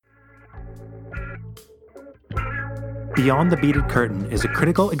Beyond the Beaded Curtain is a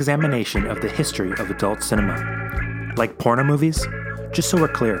critical examination of the history of adult cinema. Like porno movies? Just so we're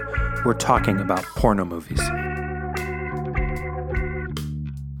clear, we're talking about porno movies.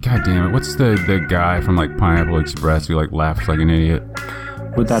 God damn it. What's the guy from like Pineapple Express who like laughs like an idiot?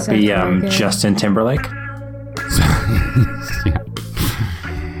 Would that be Justin Timberlake? Yeah.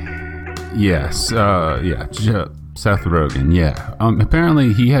 Yes. Seth Rogen. Yeah.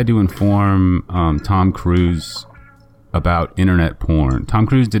 Apparently he had to inform Tom Cruise about internet porn. Tom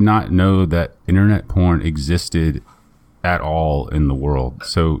Cruise did not know that internet porn existed at all in the world.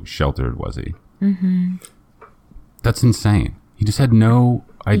 So sheltered was he. Mm-hmm. That's insane. He just had no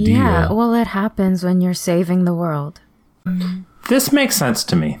idea. Yeah, well, it happens when you're saving the world. This makes sense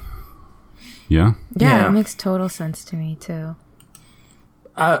to me. Yeah? Yeah, it makes total sense to me, too.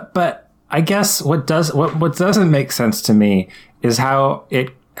 But I guess what doesn't make sense to me is how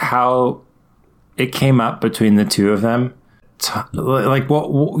it came up between the two of them. Like, they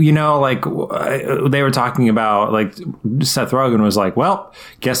were talking about, like, Seth Rogen was like, well,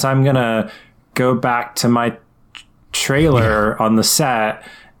 guess I'm going to go back to my trailer on the set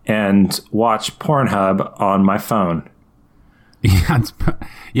and watch Pornhub on my phone.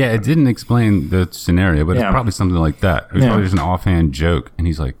 Yeah, it didn't explain the scenario, but it's probably something like that. It was probably just an offhand joke. And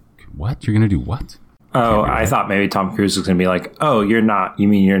he's like, what? You're going to do what? Oh, I thought maybe Tom Cruise was going to be like, oh, you're not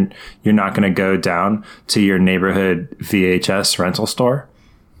going to go down to your neighborhood VHS rental store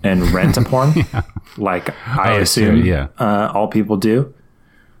and rent a porn? Like I assume all people do.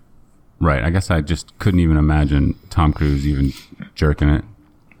 Right. I guess I just couldn't even imagine Tom Cruise even jerking it.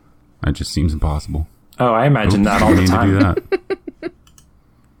 That just seems impossible. Oh, I imagine that all the time. To do that.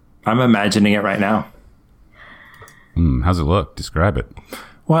 I'm imagining it right now. How's it look? Describe it.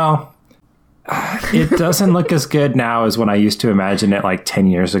 Well, it doesn't look as good now as when I used to imagine it like 10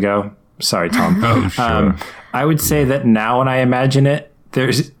 years ago. Sorry, Tom. Oh, sure. I would say that now when I imagine it,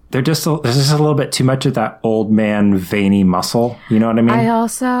 there's just a little bit too much of that old man veiny muscle. You know what I mean? I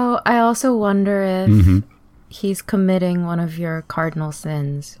also wonder if he's committing one of your cardinal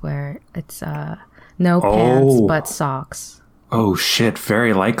sins where it's no pants but socks. Oh, shit.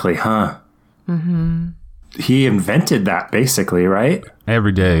 Very likely, huh? Mm-hmm. He invented that, basically, right?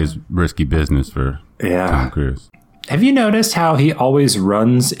 Every day is risky business for Tom Cruise. Have you noticed how he always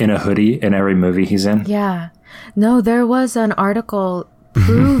runs in a hoodie in every movie he's in? Yeah. No, there was an article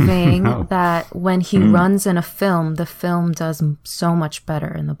proving that when he runs in a film, the film does so much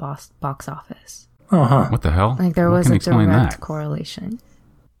better in the box office. Oh, huh. What the hell? Like there was a direct correlation.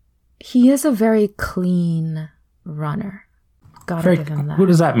 He is a very clean runner. Gotta give him that. What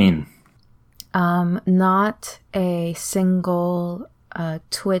does that mean? Not a single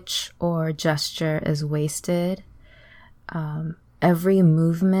twitch or gesture is wasted. Every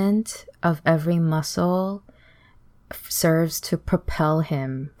movement of every muscle serves to propel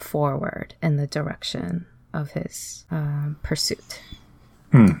him forward in the direction of his pursuit.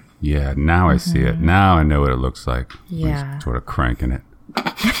 Yeah, now I see it. Now I know what it looks like. Yeah. He's sort of cranking it.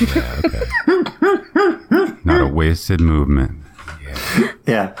 Yeah, okay. Not a wasted movement.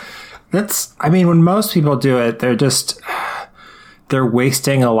 Yeah. When most people do it, they're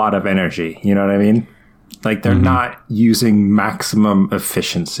wasting a lot of energy. You know what I mean? Like they're not using maximum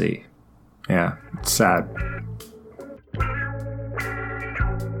efficiency. Yeah. It's sad.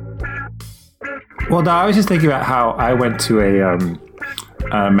 Well, I was just thinking about how I went to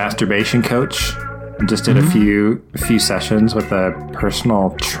a masturbation coach and just did a few sessions with a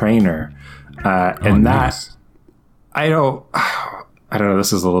personal trainer. Nice. I don't know.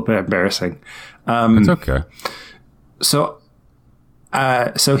 This is a little bit embarrassing. It's okay. So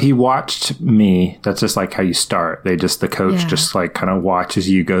he watched me. That's just like how you start. The coach just like kind of watches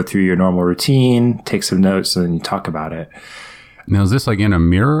you go through your normal routine, take some notes, and then you talk about it. Now, is this like in a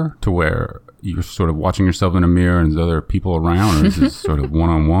mirror to where you're sort of watching yourself in a mirror and there's other people around, or is this sort of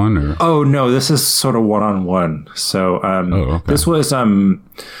one-on-one? Or? Oh, no, this is sort of one-on-one. So this was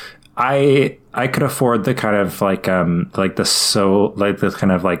I could afford the kind of like this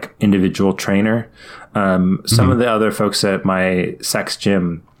kind of like individual trainer. Some of the other folks at my sex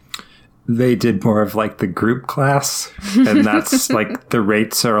gym, they did more of like the group class, and that's like the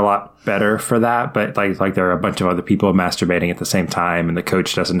rates are a lot better for that. But like there are a bunch of other people masturbating at the same time, and the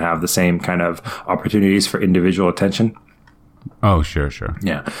coach doesn't have the same kind of opportunities for individual attention. Oh, sure.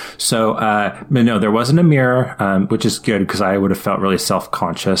 Yeah. So, but no, there wasn't a mirror, which is good because I would have felt really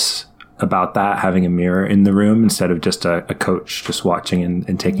self-conscious about that, having a mirror in the room instead of just a coach just watching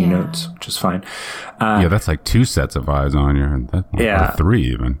and taking notes, which is fine. That's like 2 sets of eyes on you. Or 3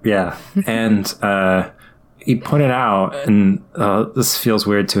 even. Yeah. And he pointed out, and this feels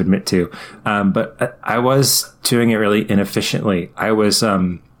weird to admit to, but I was doing it really inefficiently. I was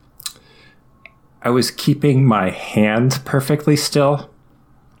keeping my hand perfectly still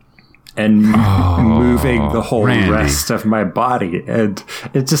and moving the whole rest of my body. And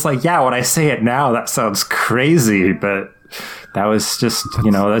it's just like, yeah, when I say it now, that sounds crazy, but that was just,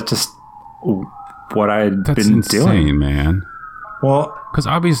 that's just what I'd been insane, doing. Man. Well, because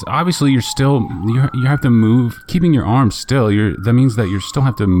obviously you're still, you have to move, keeping your arms still. That means that you still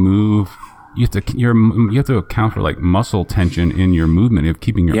have to move. You have to account for like muscle tension in your movement of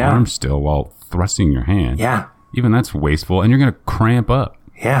keeping your arms still while thrusting your hand. Yeah. Even that's wasteful, and you're going to cramp up.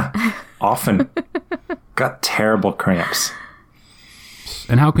 Yeah. Often. Got terrible cramps.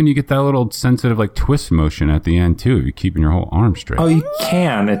 And how can you get that little sensitive like twist motion at the end too if you're keeping your whole arm straight? Oh, you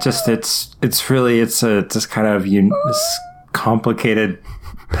can. It's kind of this complicated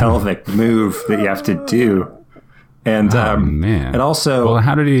pelvic move that you have to do. And man. it also, well,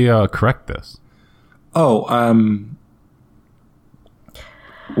 how did he correct this? Well,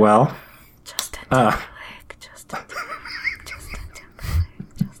 Justin Timberlake.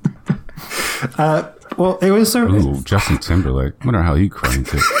 well, it was Ooh, Justin Timberlake. I wonder how he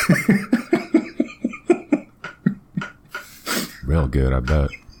cranked it. Real good, I bet.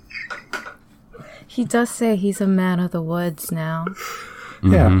 He does say he's a man of the woods now.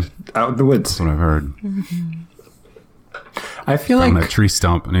 Yeah, out in the woods. That's what I've heard. I feel On like that tree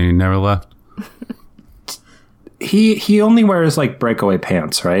stump, and he never left. he only wears like breakaway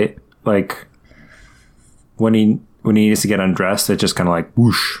pants, right? Like when he needs to get undressed, it just kind of like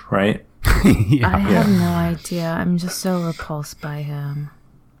whoosh, right? I have no idea. I'm just so repulsed by him.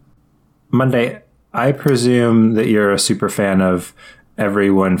 Monday, I presume that you're a super fan of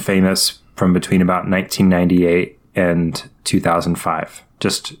everyone famous from between about 1998 and 2005.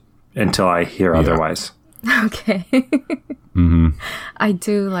 Just until I hear otherwise. Okay. I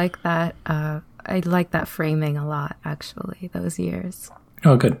do like that. I like that framing a lot, actually, those years.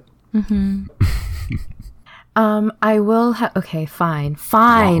 Oh, good. I will have... Okay, fine.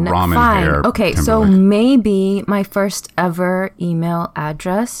 Ramen hair Okay, so Timberlake. maybe my first ever email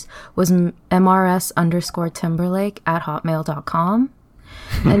address was mrs_Timberlake@hotmail.com.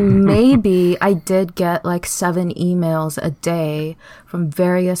 And maybe I did get like 7 emails a day from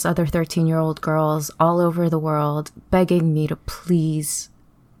various other 13-year-old girls all over the world begging me to please,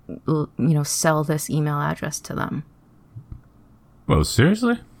 sell this email address to them. Whoa,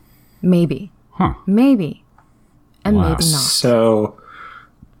 seriously? Maybe. Huh. Maybe. And Wow. maybe not. So,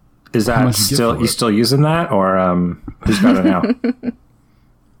 is How that much you get still for you it? still using that, or who's got it now?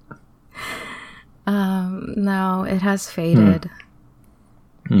 No, it has faded.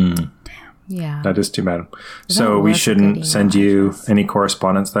 Damn. Yeah. That is too bad. That So we was a good shouldn't email send you address. any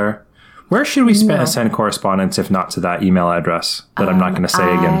correspondence there. Where should we send correspondence if not to that email address that I'm not going to say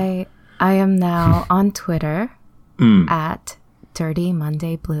again? I am now on Twitter at Dirty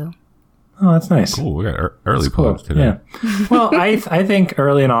Monday Blue. Oh, that's nice. Cool. We got early Cool. plugs today. Yeah. Well, I think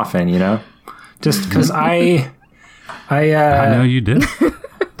early and often, just because I know you did.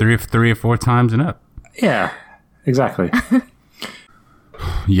 three or four times and up. yeah, exactly.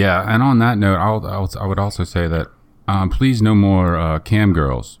 Yeah, and on that note, I would also say that please no more cam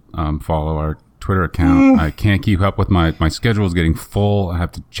girls follow our Twitter account. I can't keep up with my schedule is getting full. I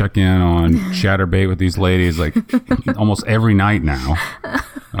have to check in on Chatterbait with these ladies like almost every night now.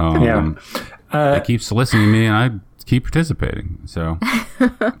 They keep soliciting me, and I keep participating. So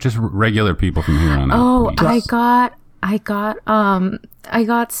just regular people from here on out. Oh, please. I got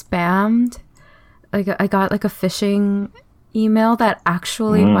spammed. I got like a phishing email that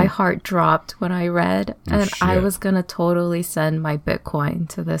actually my heart dropped when I read, and I shit. was gonna totally send my Bitcoin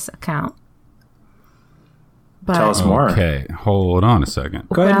to this account. But Tell us more. Okay, hold on a second.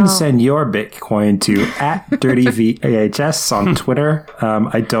 Go ahead and Well- send your Bitcoin to @DirtyVHS on Twitter.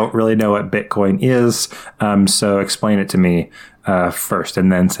 I don't really know what Bitcoin is, so explain it to me first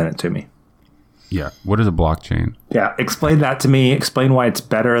and then send it to me. Yeah, what is a blockchain? Yeah, explain that to me. Explain why it's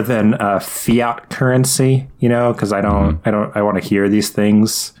better than fiat currency. Because I want to hear these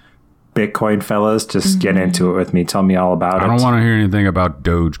things. Bitcoin fellas, just get into it with me. Tell me all about it. I don't want to hear anything about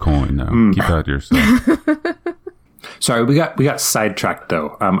Dogecoin though. Keep that to yourself. Sorry, we got sidetracked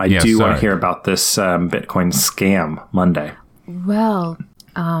though. I Yeah, do want sorry. to hear about this Bitcoin scam Monday. well,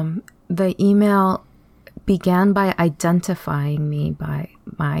 the email began by identifying me by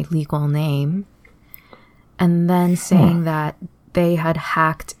my legal name, and then saying that they had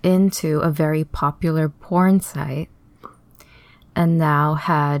hacked into a very popular porn site and now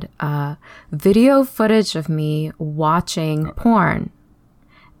had video footage of me watching porn.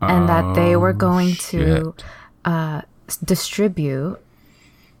 and that they were going shit. to distribute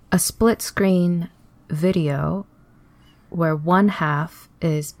a split screen video where one half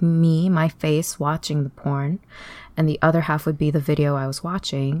is me, my face, watching the porn, and the other half would be the video I was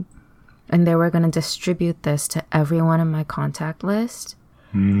watching. And they were going to distribute this to everyone in my contact list.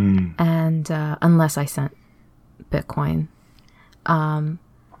 And unless I sent Bitcoin.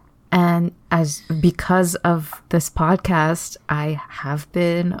 And because of this podcast, I have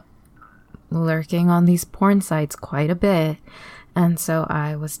been lurking on these porn sites quite a bit. And so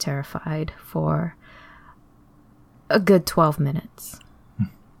I was terrified for a good 12 minutes.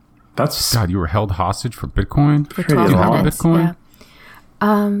 That's God, you were held hostage for Bitcoin? For Pretty 12 long. minutes, Bitcoin? yeah.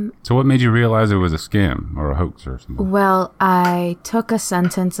 So what made you realize it was a scam or a hoax or something? Well, I took a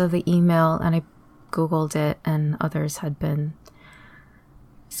sentence of the email and I Googled it, and others had been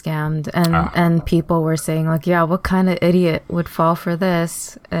scammed. And people were saying, like, yeah, what kind of idiot would fall for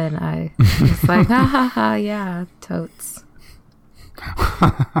this? And I was like, ha ha ha, yeah, totes.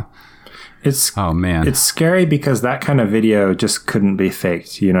 it's Oh, man. it's scary because that kind of video just couldn't be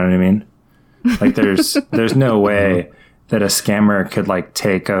faked. You know what I mean? Like there's no way that a scammer could like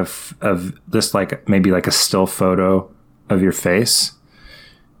take of this, like maybe like a still photo of your face,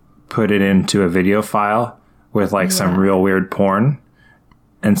 put it into a video file with like some real weird porn,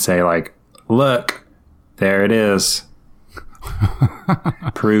 and say like, look, there it is.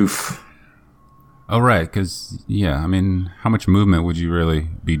 Proof. Oh, right, because, yeah, I mean, how much movement would you really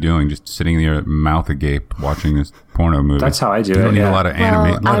be doing just sitting there mouth agape watching this porno movie? That's how I do You it. don't need Yeah. a lot of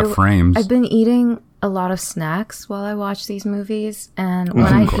a lot of frames. I've been eating a lot of snacks while I watch these movies, and when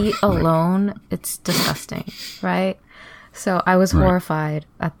I eat alone, it's disgusting, right? So I was horrified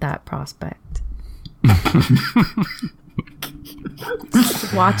at that prospect.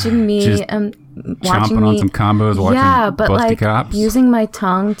 Watching me Just and watching chomping me on some combos, watching yeah, but Busty like Cops. using my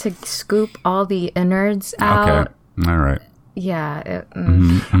tongue to scoop all the innards out. Okay, all right. Yeah,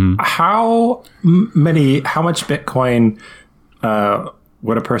 How much Bitcoin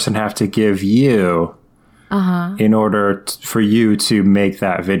would a person have to give you in order for you to make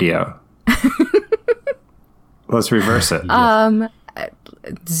that video? Let's reverse it.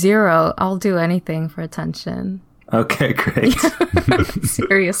 0. I'll do anything for attention. Okay, great.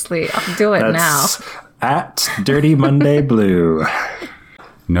 Seriously, I'll do it now. That's at Dirty Monday Blue.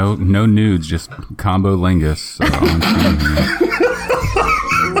 No nudes, just combo lingus on screen here.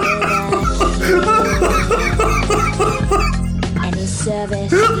 Any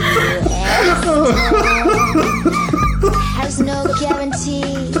service you ask has no guarantee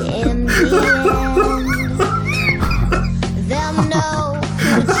in the end. They'll know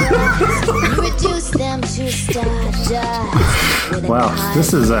who to trust. You reduce them to stardust. With a Wow,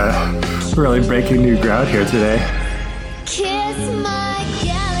 this is really breaking new ground here today. kiss my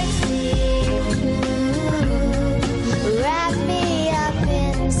galaxy. Wrap me up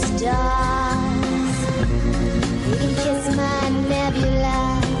in stars. You can kiss my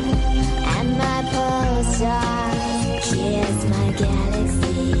nebula and my pulsars. Kiss my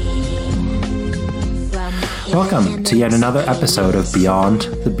galaxy. From Welcome to yet another episode of Beyond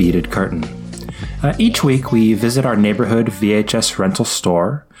the Beaded Curtain. Each week, we visit our neighborhood VHS rental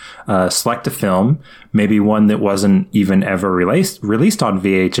store, select a film, maybe one that wasn't even ever released on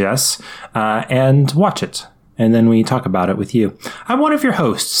VHS, and watch it. And then we talk about it with you. I'm one of your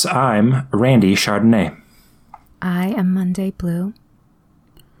hosts. I'm Randy Chardonnay. I am Monday Blue.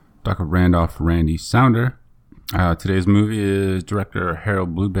 Dr. Randolph Randy Sounder. Today's movie is director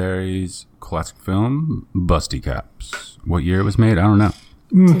Harold Blueberry's classic film, Busty Cops. What year it was made? I don't know.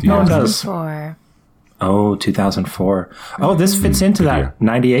 No one does. 2004. Oh, 2004. Oh, this fits into that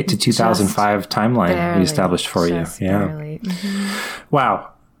 98 to 2005 timeline Barely, we established for you. just Yeah. barely.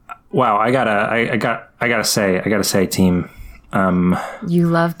 Wow. I gotta say, team. You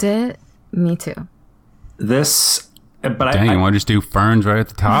loved it? Me too. This, but Dang, you want to just do ferns right at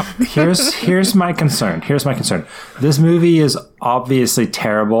the top? here's my concern. This movie is obviously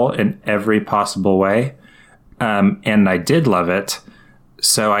terrible in every possible way, and I did love it.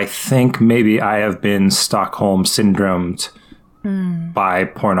 So I think maybe I have been Stockholm syndromed by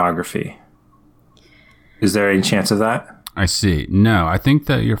pornography. Is there any chance of that? I see. No, I think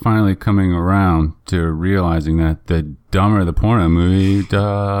that you're finally coming around to realizing that the dumber the porno movie,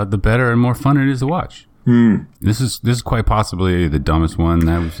 the better and more fun it is to watch. This is quite possibly the dumbest one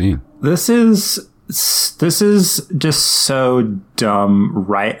that we've seen. This is just so dumb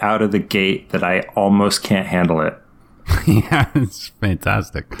right out of the gate that I almost can't handle it. Yeah, it's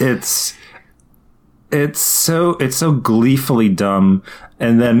fantastic. It's so gleefully dumb,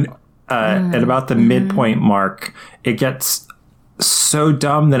 and then at about the midpoint mark, it gets so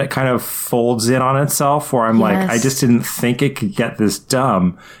dumb that it kind of folds in on itself, where I'm like, I Yes. just didn't think it could get this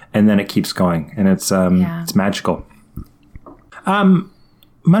dumb, and then it keeps going, and it's magical.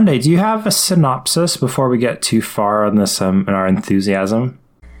 Monday, do you have a synopsis before we get too far on this in our enthusiasm?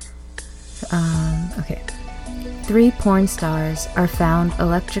 Okay. 3 porn stars are found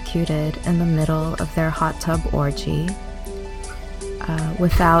electrocuted in the middle of their hot tub orgy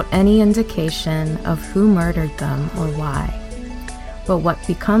without any indication of who murdered them or why. But what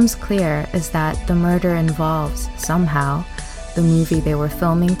becomes clear is that the murder involves, somehow, the movie they were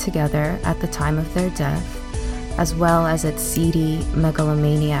filming together at the time of their death, as well as its seedy,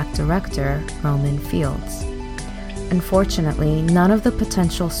 megalomaniac director, Roman Fields. Unfortunately, none of the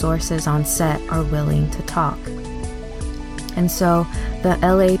potential sources on set are willing to talk. And so, the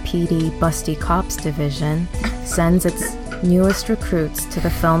LAPD Busty Cops Division sends its newest recruits to the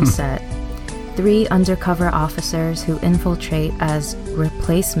film set, 3 undercover officers who infiltrate as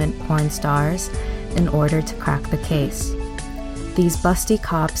replacement porn stars in order to crack the case. These busty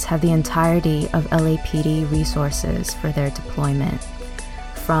cops have the entirety of LAPD resources for their deployment,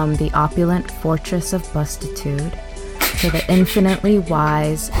 from the opulent fortress of Bustitude to the infinitely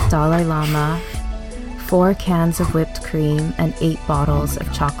wise Dalai Lama, 4 cans of whipped cream, and 8 bottles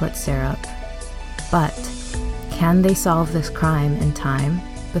of chocolate syrup. But can they solve this crime in time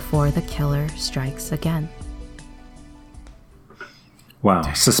before the killer strikes again? Wow,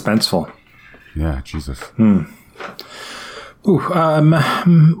 suspenseful. Yeah, Jesus.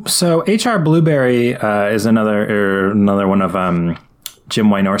 So H.R. Blueberry is another one of Jim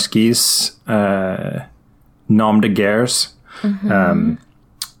Wynorski's nom de guerres.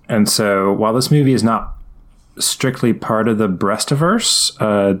 And so while this movie is not strictly part of the Breastiverse,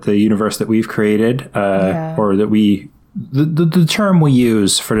 the universe that we've created, or that the term we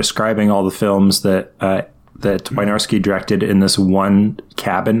use for describing all the films that Wynorski directed in this one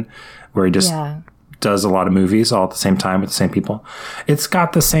cabin where he just does a lot of movies all at the same time with the same people. It's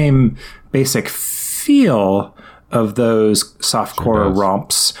got the same basic feel of those softcore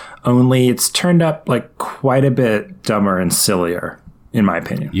romps, only it's turned up like quite a bit dumber and sillier, in my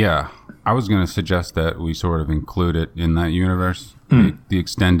opinion. Yeah. I was going to suggest that we sort of include it in that universe, the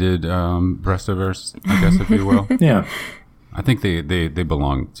extended Breastiverse, I guess, if you will. Yeah. I think they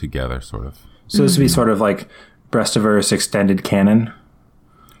belong together, sort of. So this would be sort of like Breastiverse extended canon.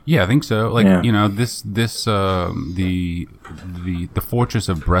 Yeah, I think so. Like, you know, the Fortress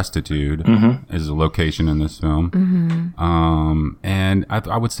of Brestitude is a location in this film. And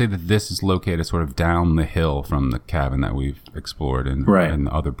I would say that this is located sort of down the hill from the cabin that we've explored in the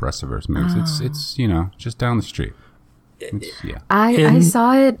other Breastiverse movies. It's you know, just down the street. I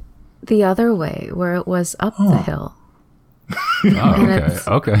saw it the other way, where it was up the hill.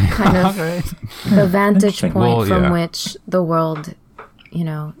 Okay. Kind of the vantage point from which the world, you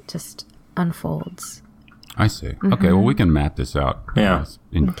know, just unfolds. I see. Okay, well, we can map this out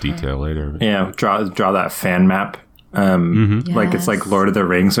in detail later. Yeah, draw that fan map. Like it's like Lord of the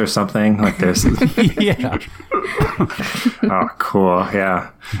Rings or something. Like there's Yeah. Oh, cool. Yeah.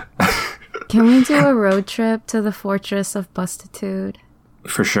 Can we do a road trip to the Fortress of Bustitude?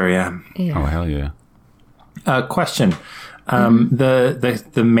 For sure, yeah. Oh, hell yeah. Question.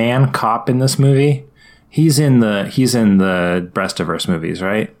 The man cop in this movie, he's in the Breastiverse movies,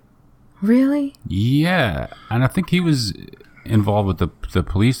 right? Really? Yeah, and I think he was involved with the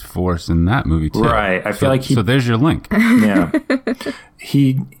police force in that movie too. Right. I feel like so there's your link. Yeah.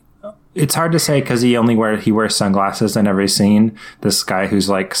 It's hard to say because he wears sunglasses. I never seen this guy who's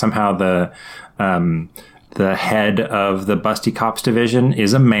like somehow the head of the Busty Cops division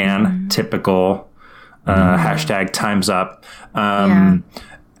is a man. Typical. Hashtag time's up. But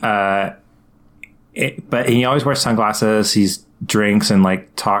he always wears sunglasses. He drinks and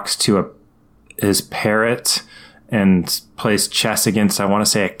like talks to his parrot and plays chess against, I want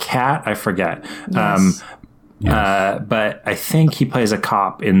to say, a cat. I forget. Yes. But I think he plays a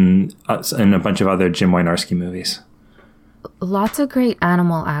cop in a bunch of other Jim Wynorski movies. Lots of great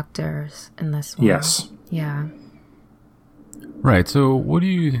animal actors in this one. Yes. Yeah. Right. So what do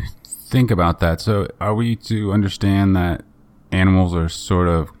you think about that? So are we to understand that animals are sort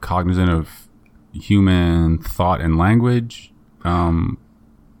of cognizant of human thought and language? I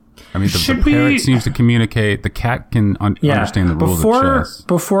mean, the parrot seems to communicate. The cat can understand the rules of chess.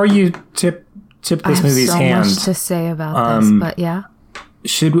 Before you tip this movie's hand, I have so much to say about this, but yeah.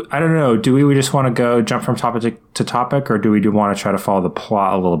 I don't know, do we just want to go jump from topic to topic, or do we want to try to follow the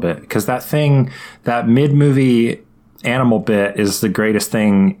plot a little bit? Because that mid-movie animal bit is the greatest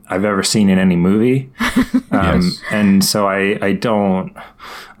thing I've ever seen in any movie. Yes. And so I don't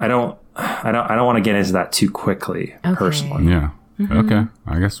want to get into that too quickly, personally. Yeah. Okay,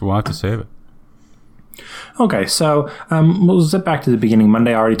 I guess we'll have to save it. Okay, so we'll zip back to the beginning.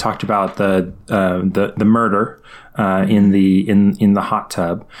 Monday already talked about the murder in the hot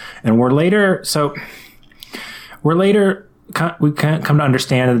tub, and we can't come to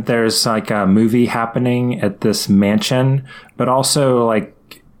understand that there's like a movie happening at this mansion, but also like,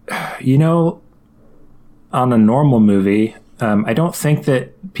 on a normal movie, I don't think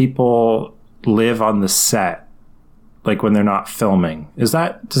that people live on the set, like when they're not filming. Does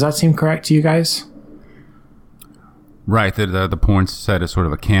that seem correct to you guys? Right, the porn set is sort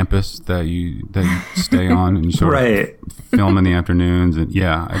of a campus that you stay on, and you sort Right. of film in the afternoons, and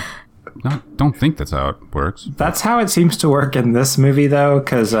I don't think that's how it works. That's how it seems to work in this movie, though,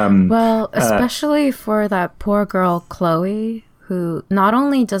 because Well, especially for that poor girl, Chloe, who not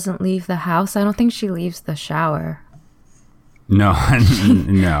only doesn't leave the house, I don't think she leaves the shower. No,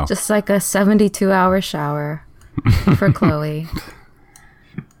 no. Just like a 72-hour shower for Chloe.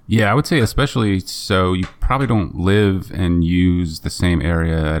 Yeah, I would say especially so you probably don't live and use the same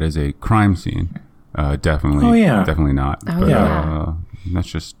area that is a crime scene. Definitely. Oh, yeah. Definitely not. Oh, but yeah. that's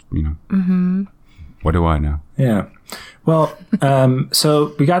just, what do I know? Yeah. Well,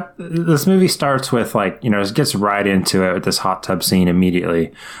 so we got this movie starts with like, it gets right into it with this hot tub scene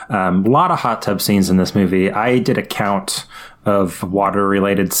immediately. A lot of hot tub scenes in this movie. I did a count of water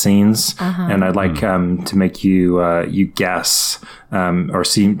related scenes, and I'd like to make you guess or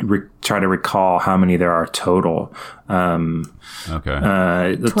try to recall how many there are total. Okay.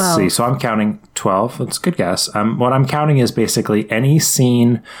 Let's 12. see. So I'm counting 12. That's a good guess. What I'm counting is basically any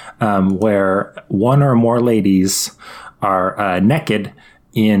scene where one or more ladies are naked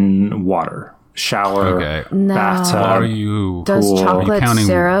in water, shower, Okay. No. bathtub. Are you Does Cool. chocolate counting-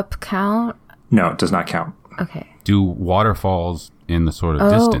 syrup count? No, it does not count. Okay. do waterfalls in the sort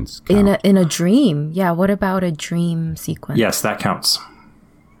of distance count? in a dream. Yeah, what about a dream sequence? Yes, that counts.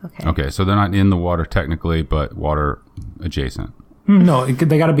 Okay. Okay, so they're not in the water technically, but water adjacent. No,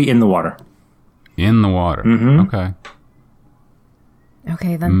 they got to be in the water. In the water. Okay.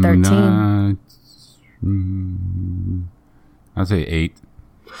 Okay, then 13. I'd say 8.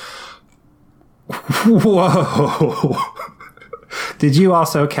 Whoa. Did you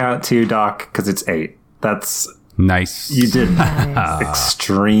also count 2, Doc? Because it's 8. That's... Nice. You did Nice.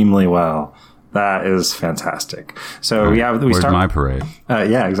 extremely well. That is fantastic. So we Where's start. my parade?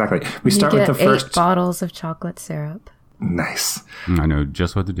 Yeah, exactly. We You start get with the 8 first. bottles of chocolate syrup. Nice. I know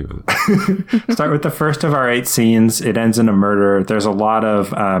just what to do with it. Start with the first of our 8 scenes. It ends in a murder. There's a lot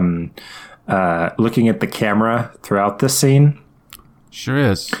of looking at the camera throughout this scene. Sure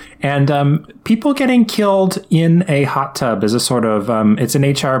is. And people getting killed in a hot tub is a sort of it's an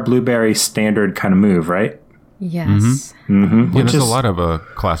HR Blueberry standard kind of move, right? Yes. Yeah, there's is- a lot of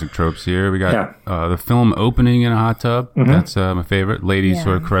classic tropes here. We got Yeah. the film opening in a hot tub. That's my favorite. Ladies Yeah.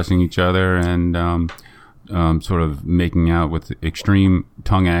 sort of caressing each other and sort of making out with extreme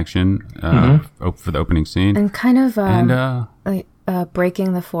tongue action for the opening scene. And kind of And like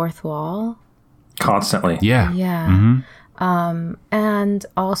breaking the fourth wall. Constantly. yeah. Yeah. And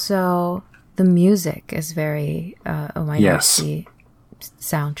also the music is very Yes.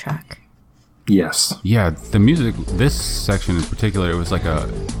 soundtrack. Yes. Yeah, the music. This section in particular, it was like a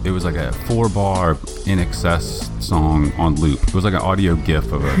 4-bar In Excess song on loop. It was like an audio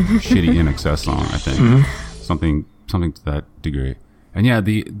GIF of a shitty In Excess song, I think, something to that degree. And yeah,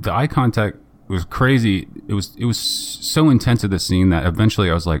 the eye contact was crazy. It was so intense at this scene that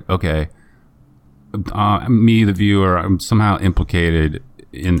eventually I was like, okay, me the viewer, I'm somehow implicated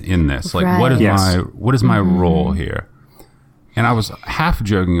in this. Like, what is Right. Yes. what is my role here? And I was half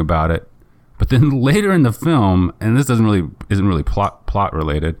joking about it. But then later in the film, and this isn't really plot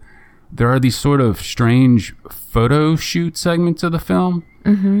related, there are these sort of strange photo shoot segments of the film,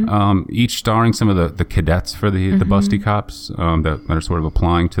 each starring some of the cadets for the busty cops that are sort of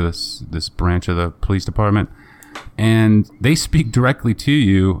applying to this branch of the police department, and they speak directly to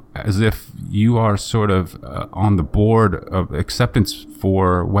you as if you are sort of on the board of acceptance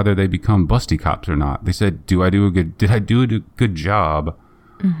for whether they become busty cops or not. They said, did I do a good job?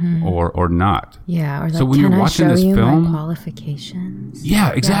 Or not. Yeah, or like, So when can you're I watching show this you film- my qualifications? Yeah,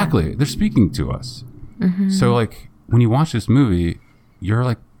 exactly. They're speaking to us. So like when you watch this movie, you're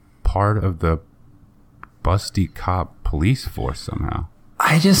like part of the busty cop police force somehow.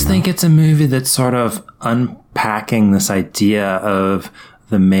 I just think it's a movie that's sort of unpacking this idea of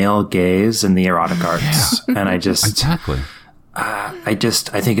the male gaze and the erotic arts. And I just, Exactly. I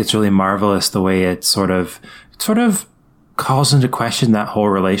think it's really marvelous the way it sort of calls into question that whole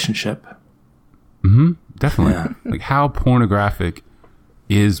relationship. Definitely. Like how pornographic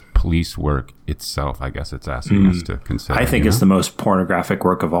is police work itself, I guess it's asking us to consider. I think it's the most pornographic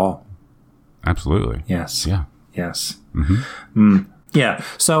work of all. Absolutely. Yes. Yeah. Yes. Yeah.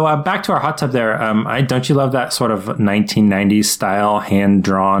 So back to our hot tub there. Don't you love that sort of 1990s style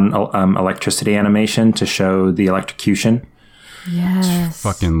hand-drawn electricity animation to show the electrocution? Yes.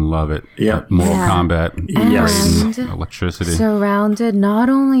 Fucking love it. Yeah. Mortal Yeah. Kombat. And Electricity. surrounded not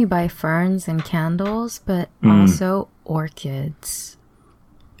only by ferns and candles, but also orchids.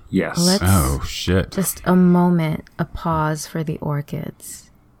 Yes. Let's Oh, shit. just a moment, a pause for the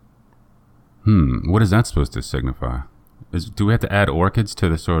orchids. What is that supposed to signify? Do we have to add orchids to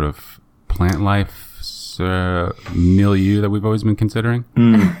the sort of plant life milieu that we've always been considering?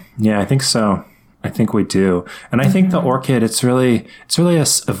 Yeah, I think so. I think we do. And I think the orchid, it's really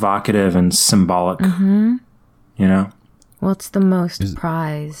evocative and symbolic. You know? Well, it's the most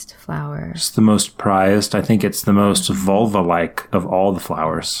prized flower. It's the most prized. I think it's the most vulva-like of all the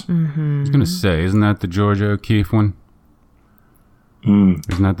flowers. I was going to say, isn't that the Georgia O'Keeffe one?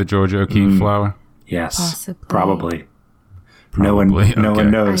 Isn't that the Georgia O'Keeffe flower? Yes. Possibly. Probably. Probably. No one I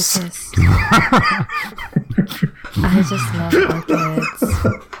knows. just love orchids.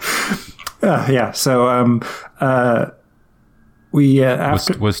 Yeah. So we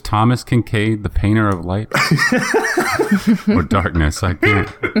after Was Thomas Kincaid the painter of light? Or darkness? I can't.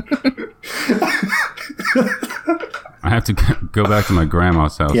 I have to go back to my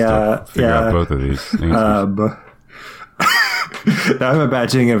grandma's house to figure out both of these things. I'm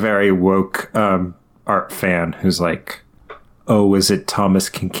imagining a very woke art fan who's like, oh, was it Thomas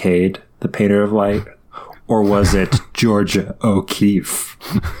Kincaid, the painter of light? Or was it Georgia O'Keeffe?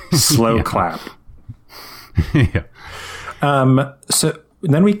 Slow clap. Yeah. So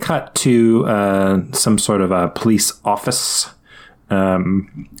then we cut to some sort of a police office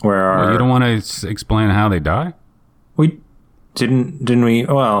where our... You don't want to explain how they die? We didn't we?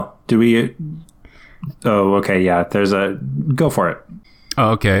 Well, did we... Oh, okay, yeah. There's a... Go for it.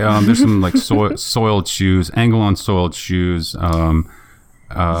 Oh, okay. There's some like soiled shoes, angle-on soiled shoes. This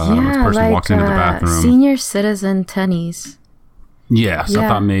person walks into the bathroom. Senior citizen tennies. Yes, I Yeah.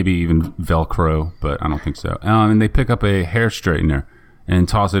 thought maybe even Velcro, but I don't think so. And they pick up a hair straightener and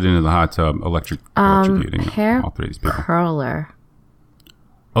toss it into the hot tub, electrocuting Hair all three of these people. curler.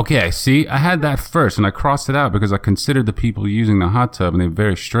 Okay, see, I had that first, and I crossed it out because I considered the people using the hot tub, and they have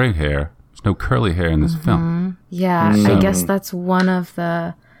very straight hair. There's no curly hair in this film. Yeah, I guess that's one of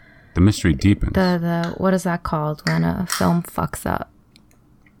the mystery deepens. the what is that called when a film fucks up?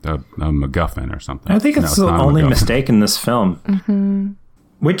 A MacGuffin or something. I think it's the not a only MacGuffin. mistake in this film.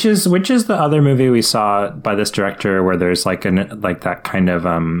 Which is the other movie we saw by this director where there's like that kind of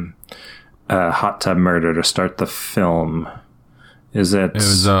hot tub murder to start the film. Is it? It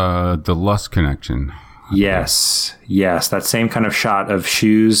was the Lust Connection. Yes, that same kind of shot of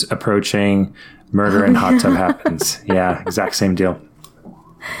shoes approaching, murder in hot tub happens. Yeah, exact same deal.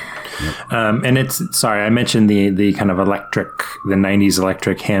 And it's, sorry, I mentioned the kind of the 90s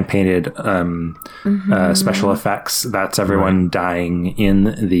electric hand painted special effects. That's everyone dying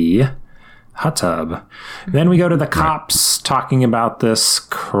in the hot tub. Then we go to the cops talking about this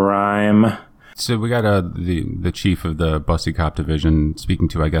crime. So we got the chief of the Busty Cop division speaking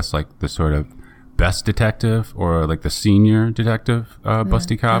to, I guess, like the sort of best detective or like the senior detective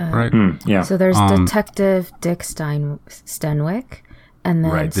Busty Cop, right? Yeah. So there's Detective Dick Stenwick, and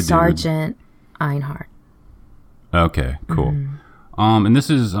then Right, the dude. Sergeant Einhart. Okay, cool. And this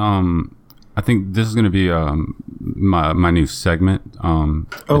is I think this is going to be my new segment. It's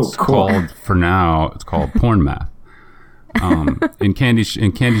cool. called, for now, it's called Porn Math. In Candy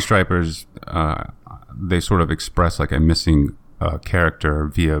Stripers, they sort of express like a missing character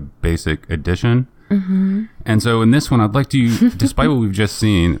via basic addition. And so in this one, I'd like to, despite what we've just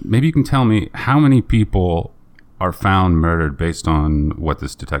seen, maybe you can tell me how many people are found murdered based on what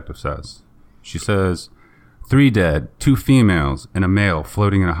this detective says. She says 3 dead, 2 females, and a male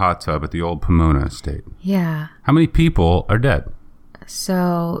floating in a hot tub at the old Pomona estate. Yeah. How many people are dead?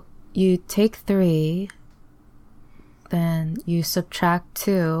 So you take 3, then you subtract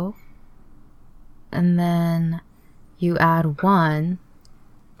 2, and then you add 1,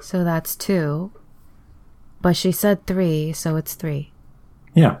 so that's 2. But she said 3, so it's 3.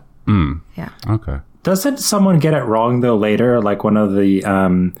 Yeah. Yeah. Okay. Doesn't someone get it wrong though later? Like one of the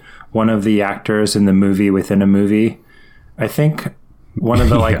actors in the movie within a movie. I think one of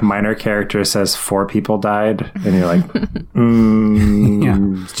the like minor characters says 4 people died, and you're like,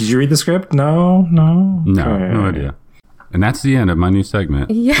 Did you read the script? No. No idea. And that's the end of my new segment.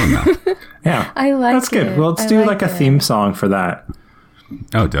 Yeah. Yeah, I like that's good. it. Well, let's I do like like a it. theme song for that.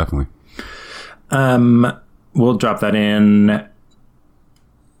 Oh, definitely. We'll drop that in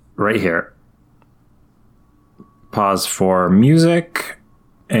right here. Pause for music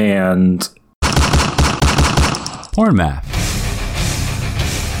and Porn math.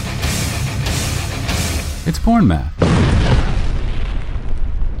 It's porn math.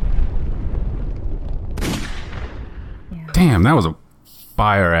 Damn, that was a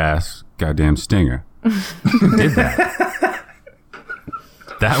fire-ass goddamn stinger. Who did that?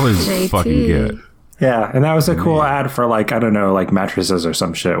 That was JT. fucking good. yeah, and that was a cool ad for like, I don't know, like mattresses or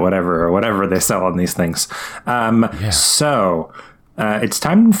some shit, whatever they sell on these things. So it's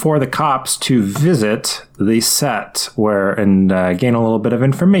time for the cops to visit the set and gain a little bit of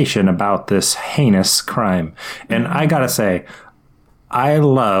information about this heinous crime. And I gotta say, I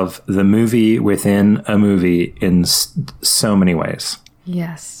love the movie within a movie in so many ways.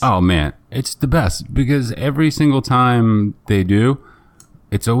 Yes. Oh man, it's the best because every single time they do,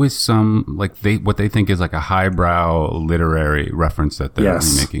 it's always some like what they think is like a highbrow literary reference that they're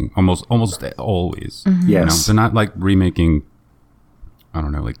remaking. Almost always. Mm-hmm. Yes, You know? They're not like remaking, I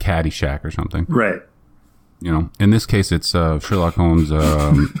don't know, like Caddyshack or something. right. You know, in this case, it's Sherlock Holmes.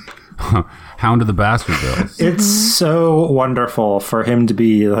 Hound of the Baskervilles. It's so wonderful for him to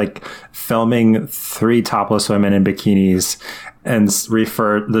be like filming 3 topless women in bikinis and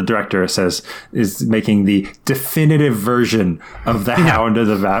the director says is making the definitive version of the Hound of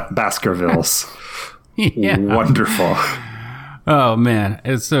the Baskervilles. Yeah. Wonderful. Oh man,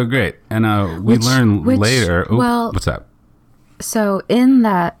 it's so great. And we learn later. Ooh, well, what's that? So in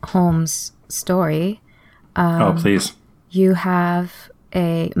that Holmes story, Oh, please. you have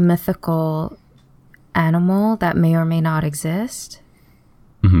a mythical animal that may or may not exist.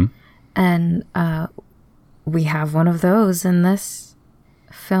 Mm-hmm. And we have one of those in this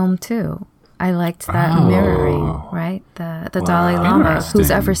film too. I liked that mirroring, right? The Dalai Lama. Who's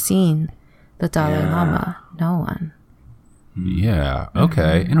Interesting. ever seen the Dalai Lama? No one. Yeah.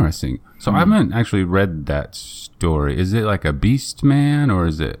 Okay. Interesting. So I haven't actually read that story. Is it like a beast man or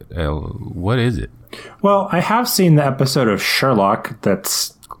is it what is it? Well, I have seen the episode of Sherlock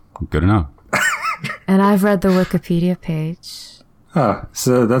that's... Good enough. And I've read the Wikipedia page. Oh,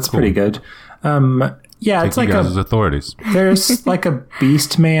 so that's pretty good. Yeah, Take it's like you guys as authorities. there's like a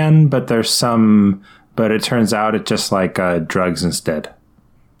beast man, but but it turns out it's just like drugs instead.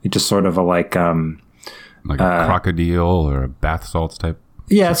 It's just sort of a like a crocodile or a bath salts type.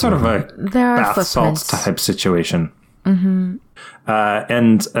 yeah, it's sort of a There are bath salts footprints. type situation. Mm-hmm.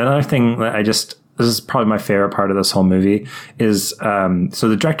 And another thing that this is probably my favorite part of this whole movie is so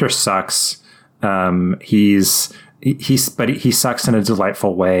the director sucks. He sucks in a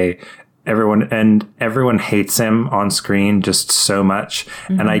delightful way. Everyone hates him on screen just so much.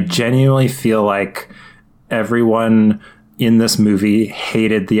 And I genuinely feel like everyone in this movie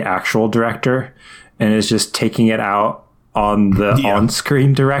hated the actual director and is just taking it out on the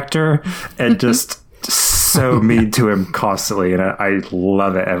on-screen director and just so mean to him constantly. And I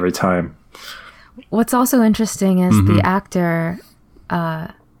love it every time. What's also interesting is the actor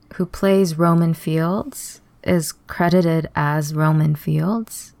who plays Roman Fields is credited as Roman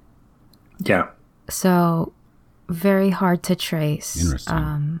Fields. Yeah. So very hard to trace.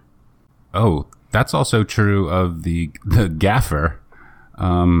 Interesting. That's also true of the gaffer,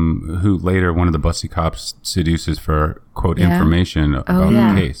 who later one of the busty cops seduces for, quote, information about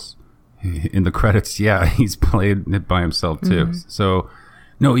the case. In the credits, he's played it by himself too. So,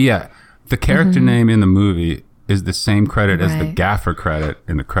 the character name in the movie is the same credit as the gaffer credit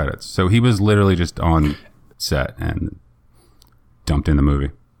in the credits. So he was literally just on set and dumped in the movie.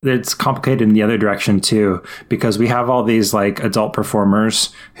 It's complicated in the other direction too, because we have all these like adult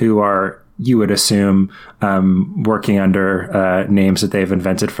performers who are, you would assume, working under names that they've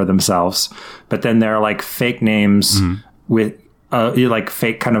invented for themselves. But then there are like fake names with like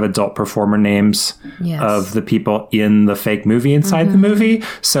fake kind of adult performer names of the people in the fake movie inside the movie.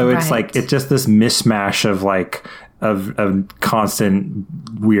 So it's like, it's just this mishmash of like, of constant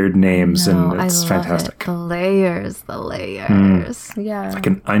weird names, and it's fantastic. The layers. Yeah. It's like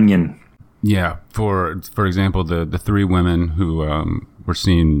an onion. Yeah. For example, the 3 women who were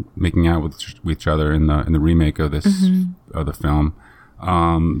seen making out with each other in the remake of this of the film.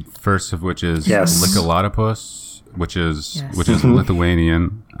 First of which is Lykolotopus, which is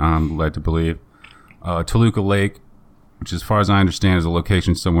Lithuanian, led to believe. Toluca Lake, which as far as I understand is a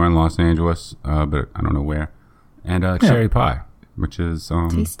location somewhere in Los Angeles, but I don't know where. And Cherry Pie, which is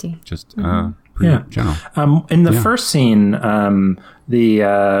tasty. Just pretty general. In the first scene, the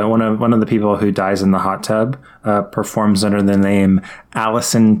one of the people who dies in the hot tub performs under the name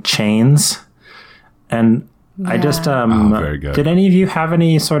Allison Chains, and I just very good. Did any of you have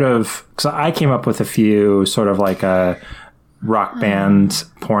any sort of? Because I came up with a few sort of like rock band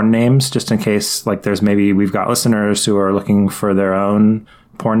porn names, just in case, like, we've got listeners who are looking for their own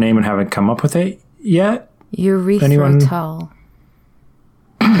porn name and haven't come up with it yet. Urethral.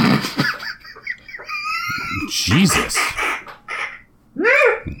 Jesus.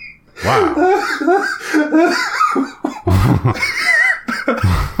 Wow.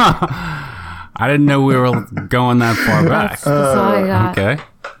 I didn't know we were going that far back. That's all I got. Okay.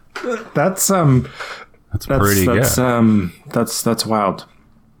 That's pretty good. That's wild.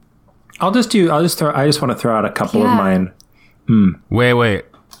 I just want to throw out a couple of mine. Wait.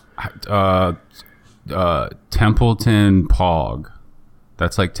 Templeton Pog.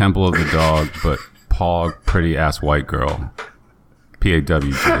 That's like Temple of the Dog, but Pog, pretty ass white girl.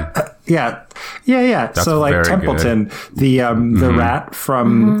 P-A-W-G. Yeah. That's so like very Templeton, the rat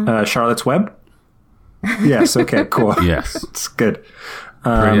from Charlotte's Web. Yes. Okay. Cool. Yes. It's good.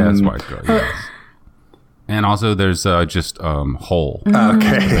 Pretty ass white girl. Yes. And also, there's just Hole.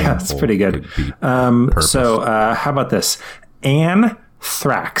 Okay, that's Hole pretty good. could be purpose. So how about this?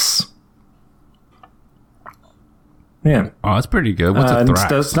 Anthrax. Yeah. Oh, that's pretty good. What's a thrax?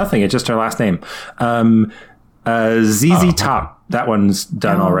 Does nothing. It's just her last name. ZZ Top. That one's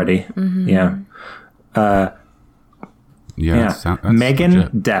done already. Yeah. Yeah. Megan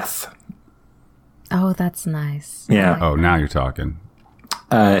legit. Death. Oh, that's nice. Yeah. Oh, now you're talking.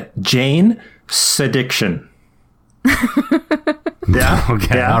 Jane Sediction. Yeah.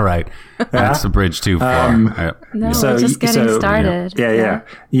 Okay. Yeah. All right. That's the bridge too far. No, we're just getting started. Yeah.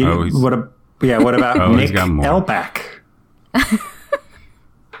 What about Oh, he's Nick got more. Elback?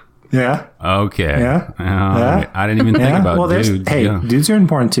 Yeah. Okay. Yeah. I didn't even think about dudes. Hey, yeah. dudes are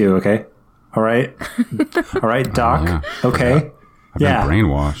important too. Okay. All right. All right, Doc. yeah. Okay. I've been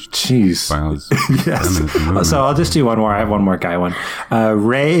brainwashed Jeez. by all this Yes. feminist movement. So I'll just do one more. I have one more guy one.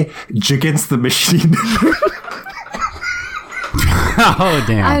 Ray Against the Machine. Oh,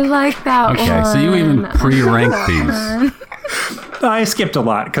 damn. I like that one. Okay, so you even pre-ranked these. I skipped a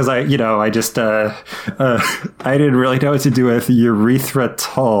lot because I just I didn't really know what to do with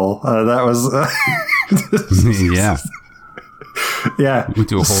urethral. That was Yeah. yeah. Went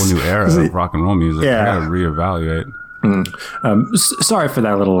to a whole new era of rock and roll music. Yeah. I gotta reevaluate. Sorry for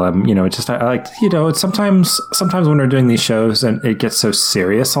that little I like sometimes when we're doing these shows and it gets so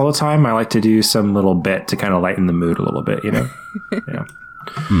serious all the time, I like to do some little bit to kind of lighten the mood a little bit, Yeah.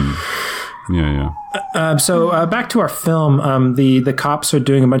 Yeah. So back to our film. The cops are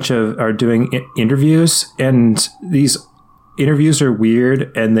doing interviews, and these interviews are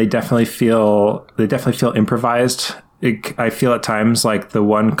weird, and they definitely feel improvised. I feel at times like the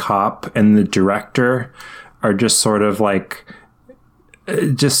one cop and the director are just sort of like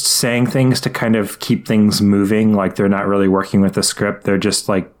just saying things to kind of keep things moving. Like they're not really working with the script. They're just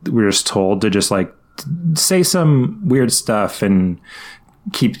like, we're just told to just like say some weird stuff and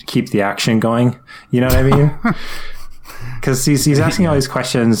keep the action going. You know what I mean? Because he's asking all these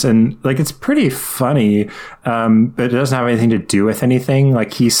questions, and like it's pretty funny, but it doesn't have anything to do with anything.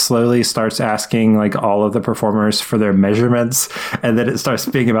 Like he slowly starts asking like all of the performers for their measurements, and then it starts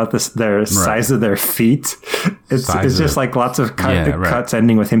being about their size of their feet. It's just like lots of cuts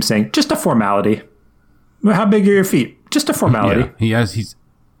ending with him saying, "Just a formality. How big are your feet? Just a formality." Yeah. He's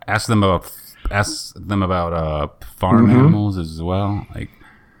asked them about farm animals as well. Like,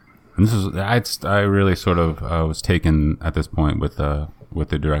 and this is I really sort of was taken at this point with the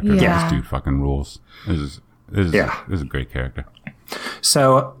director. Yeah. This dude fucking rules. This is a great character.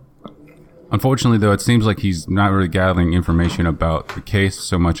 So, unfortunately, though, it seems like he's not really gathering information about the case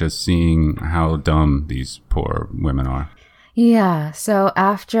so much as seeing how dumb these poor women are. Yeah. So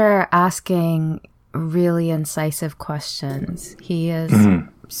after asking really incisive questions, he is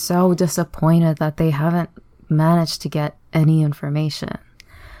so disappointed that they haven't managed to get any information.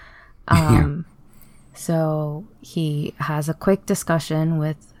 So he has a quick discussion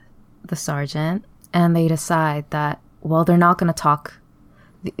with the sergeant, and they decide that, well, they're not going to talk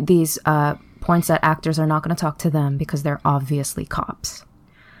these points that actors are not going to talk to them because they're obviously cops.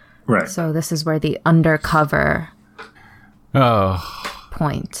 right. So this is where the undercover Oh,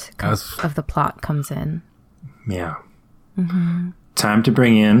 point of the plot comes in. Yeah. Time to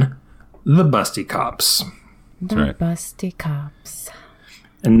bring in the busty cops. The right. busty cops.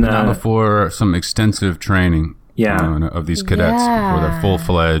 And not before some extensive training. Of these cadets before they're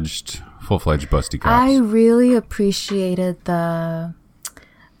full-fledged busty cops. I really appreciated the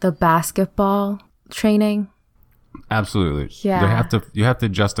basketball training. Absolutely. Yeah. You have to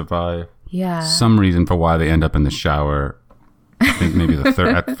justify Yeah. some reason for why they end up in the shower. I think maybe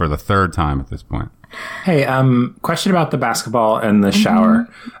for the third time at this point. Hey, question about the basketball and the shower.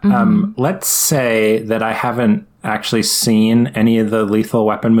 Let's say that I haven't actually seen any of the Lethal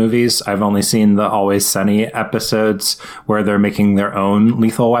Weapon movies. I've only seen the Always Sunny episodes where they're making their own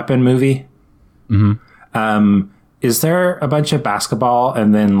Lethal Weapon movie. Is there a bunch of basketball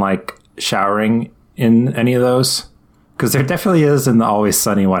and then like showering in any of those? Because there definitely is in the Always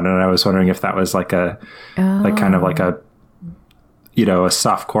Sunny one, and I was wondering if that was like a like kind of like a a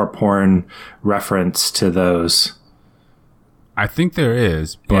softcore porn reference to those. I think there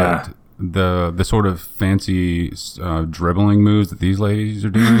is, but the sort of fancy dribbling moves that these ladies are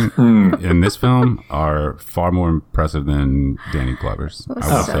doing in this film are far more impressive than Danny Glover's.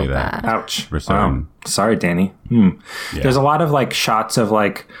 I would say that. Ouch. For certain. Wow. Sorry, Danny. There's a lot of like shots of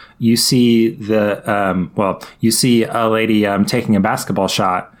like you see you see a lady taking a basketball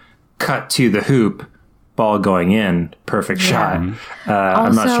shot, cut to the hoop, ball going in, perfect shot.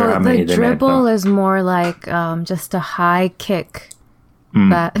 I'm not sure how many the they made. dribble is more like just a high kick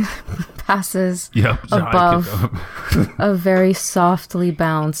that passes above a very softly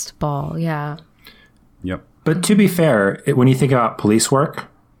bounced ball. Yeah. Yep. But to be fair, when you think about police work,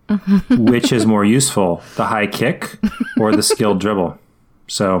 which is more useful, the high kick or the skilled dribble?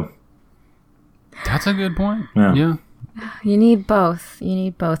 So that's a good point. Yeah. You need both.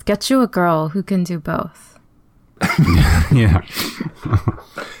 Get you a girl who can do both. Yeah.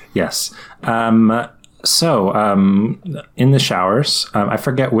 Yes. So, in the showers, I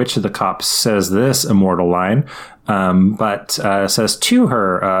forget which of the cops says this immortal line, but says to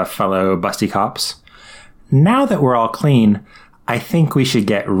her fellow busty cops, "Now that we're all clean, I think we should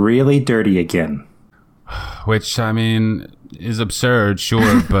get really dirty again." Which, I mean, is absurd,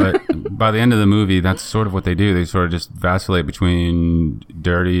 sure, but by the end of the movie, that's sort of what they do. They sort of just vacillate between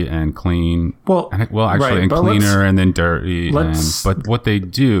dirty and clean. Well, actually, and cleaner and then dirty. But what they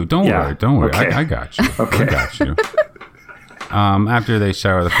do, don't worry. Okay. I got you. Okay. I got you. After they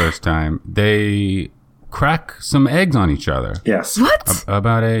shower the first time, they crack some eggs on each other. Yes. What?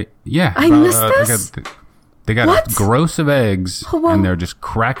 I missed this? They got a gross of eggs, and they're just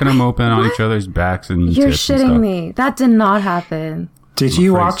cracking them open on each other's backs and You're tips and shitting stuff. me. That did not happen. Did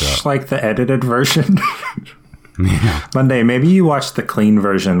you watch like the edited version? Yeah. Monday, maybe you watched the clean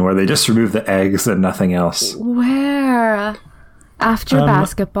version where they just remove the eggs and nothing else. Where? After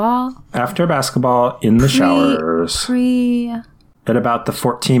basketball? After basketball, in the showers. At about the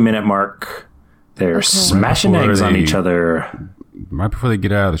 14-minute mark, they're smashing eggs on each other. Right before they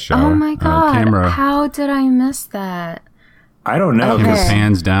get out of the shower. Oh my god! How did I miss that? I don't know. Camera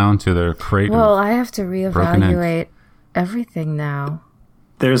pans down to their crate. Well, I have to reevaluate everything now.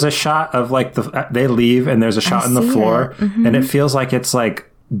 There's a shot of like they leave, and there's a shot on the floor, and it feels like it's like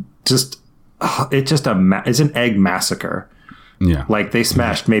it's an egg massacre. Yeah, like they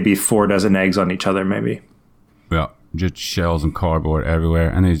smashed maybe 4 dozen eggs on each other, maybe. Well, just shells and cardboard everywhere,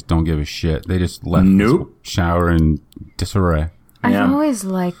 and they just don't give a shit. They just left the shower in disarray. I've always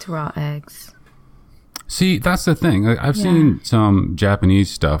liked raw eggs. See, that's the thing. I've seen some Japanese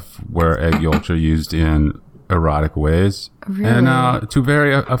stuff where egg yolks are used in erotic ways. Really? And to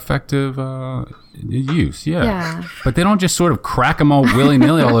very effective use, yeah. But they don't just sort of crack them all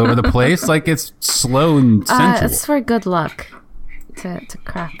willy-nilly all over the place. Like, it's slow and sensual. It's for good luck to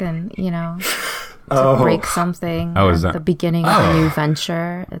crack and, to break something at the beginning of a new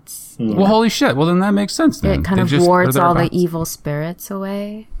venture. It's well, holy shit. Well, then that makes sense then. It kind of wards all the evil spirits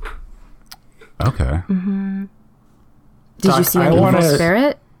away. Okay. Mm-hmm. Did you see an evil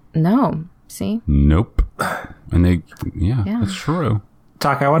spirit? No. See? Nope. And that's true.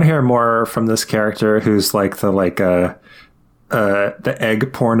 Doc, I want to hear more from this character who's like the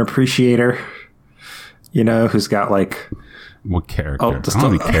egg porn appreciator. Who's got like... What character? Oh, just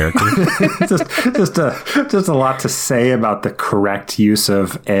a character. just a lot to say about the correct use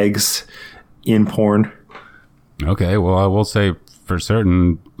of eggs in porn. Okay, well, I will say for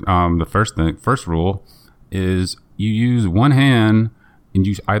certain, the first rule is you use one hand and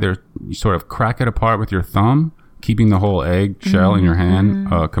you sort of crack it apart with your thumb, keeping the whole egg shell in your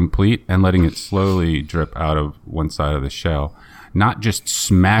hand complete and letting it slowly drip out of one side of the shell. Not just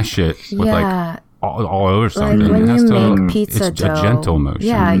smash it with all over something. Like when you make pizza it's dough, a gentle motion.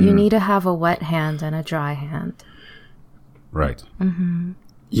 Yeah, you need to have a wet hand and a dry hand. Right. Mm-hmm.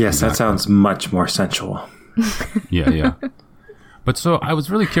 Yes, that sounds much more sensual. Yeah. But so I was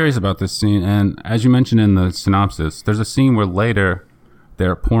really curious about this scene, and as you mentioned in the synopsis, there's a scene where later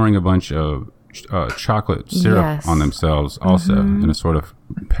they're pouring a bunch of chocolate syrup on themselves also in a sort of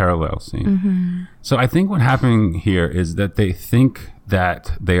parallel scene. So I think what's happening here is that they think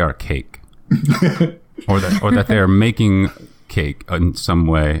that they are cake. or that they're making cake in some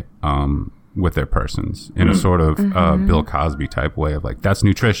way with their persons in a sort of Bill Cosby type way of like, that's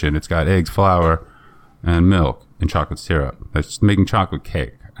nutrition. It's got eggs, flour, and milk. and chocolate syrup. That's making chocolate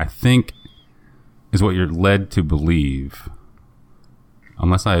cake, I think, is what you're led to believe.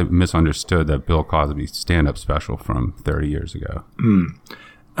 Unless I misunderstood that Bill Cosby stand-up special from 30 years ago.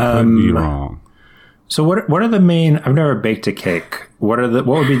 Could be wrong. So what are the main? I've never baked a cake. What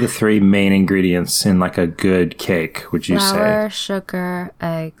would be the three main ingredients in like a good cake? Would you Flour, say? sugar,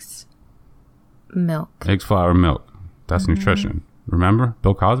 eggs, milk. Eggs, flour, milk. That's nutrition. Remember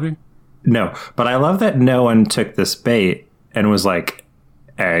Bill Cosby? No, but I love that no one took this bait and was like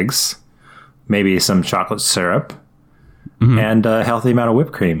eggs, maybe some chocolate syrup, and a healthy amount of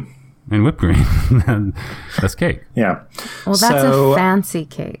whipped cream. And whipped cream. That's cake. Yeah. Well, that's a fancy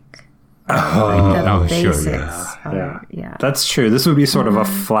cake. Like the sure, basics. Yeah. That's true. This would be sort of a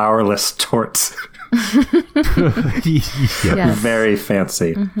flourless torte. Yes. Very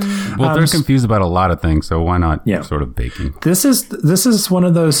fancy. Well, they're confused about a lot of things, so why not sort of baking? This is one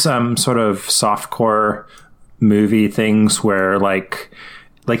of those sort of softcore movie things where like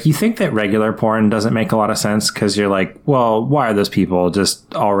you think that regular porn doesn't make a lot of sense because you're like, well, why are those people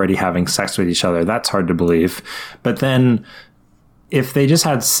just already having sex with each other? That's hard to believe. But then if they just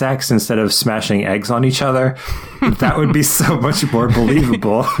had sex instead of smashing eggs on each other, that would be so much more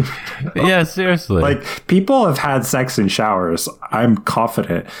believable. Yeah, seriously. Like, people have had sex in showers. I'm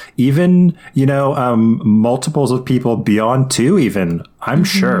confident. Even, multiples of people beyond two even, I'm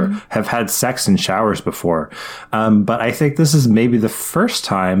sure, have had sex in showers before. But I think this is maybe the first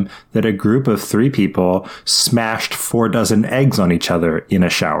time that a group of 3 people smashed 4 dozen eggs on each other in a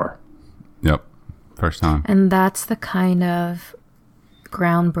shower. Yep. First time. And that's the kind of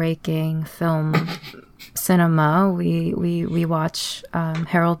groundbreaking film cinema we watch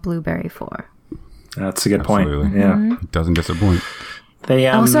Harold Blueberry for. That's a good Absolutely. point. Yeah, It doesn't disappoint. They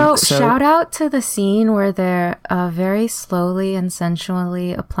also shout out to the scene where they're very slowly and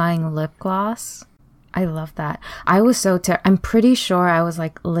sensually applying lip gloss. I love that. I was I'm pretty sure I was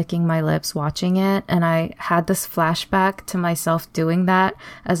like licking my lips watching it, and I had this flashback to myself doing that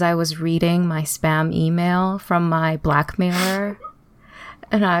as I was reading my spam email from my blackmailer.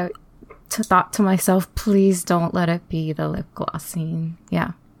 And I thought to myself, please don't let it be the lip gloss scene.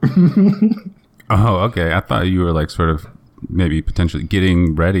 Yeah. Oh, okay. I thought you were like sort of maybe potentially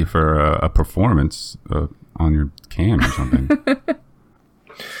getting ready for a performance on your cam or something.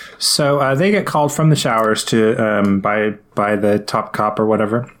 So they get called from the showers to by the top cop or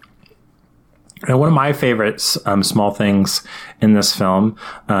whatever. And one of my favorite small things in this film,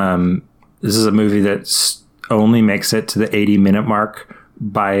 this is a movie that only makes it to the 80-minute mark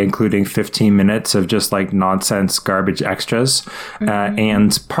by including 15 minutes of just like nonsense garbage extras.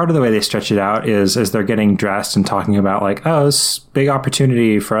 And part of the way they stretch it out is as they're getting dressed and talking about like, oh, this big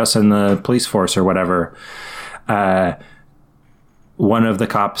opportunity for us in the police force or whatever. One of the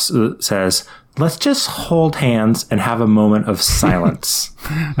cops says, let's just hold hands and have a moment of silence.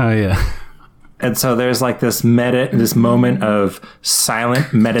 Oh, yeah. And so there's like this moment of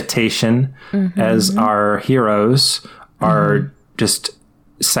silent meditation as our heroes are just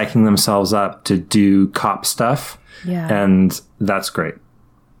psyching themselves up to do cop stuff. Yeah. And that's great.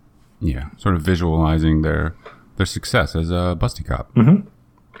 Yeah. Sort of visualizing their success as a busty cop.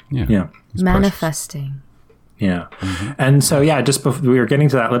 Yeah. It's Manifesting. Yeah. And so, just before we were getting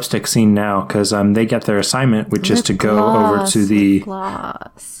to that lipstick scene now, because they get their assignment, which is to go over to the lip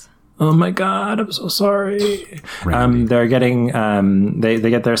gloss. Oh my God, I'm so sorry. Randy. They're getting, they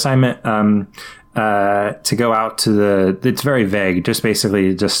get their assignment to go out to it's very vague, just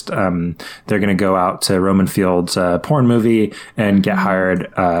basically they're going to go out to Roman Field's porn movie and get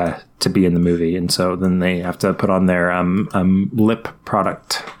hired to be in the movie. And so then they have to put on their lip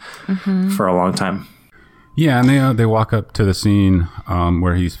product for a long time. Yeah, and they walk up to the scene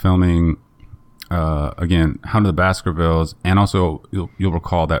where he's filming, again, Hound of the Baskervilles, and also you'll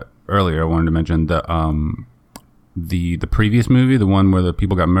recall that earlier I wanted to mention that the previous movie, the one where the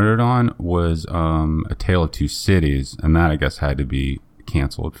people got murdered on, was A Tale of Two Cities, and that I guess had to be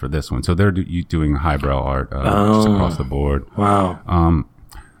canceled for this one. So they're doing highbrow art just across the board. Wow.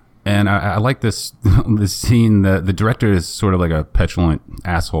 And I like this scene. The director is sort of like a petulant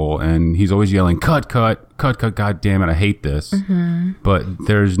asshole, and he's always yelling, cut, God damn it, I hate this. But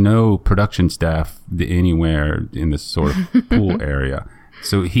there's no production staff anywhere in this sort of pool area.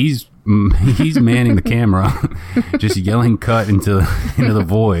 So he's manning the camera, just yelling cut into the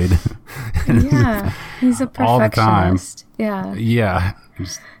void. Yeah, he's a perfectionist. All the time. Yeah. Yeah.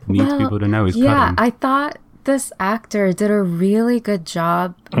 Just needs people to know he's cutting. Yeah, I thought this actor did a really good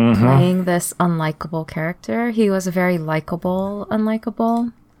job playing this unlikable character. He was a very likable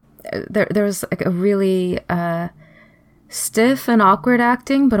unlikable. There was like a really stiff and awkward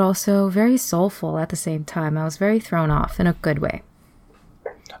acting, but also very soulful at the same time. I was very thrown off in a good way.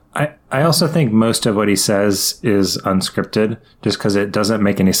 I also think most of what he says is unscripted just because it doesn't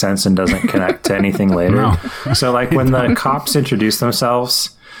make any sense and doesn't connect to anything later. No. So like when the cops introduce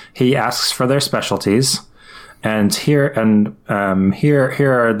themselves, he asks for their specialties. And here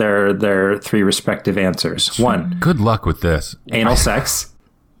are their three respective answers. 1, Good luck with this. anal sex.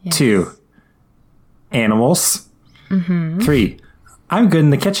 Yes. 2, animals. 3, I'm good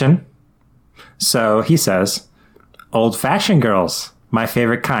in the kitchen. So he says, old-fashioned girls, my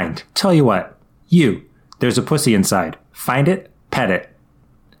favorite kind. Tell you what, there's a pussy inside. Find it, pet it.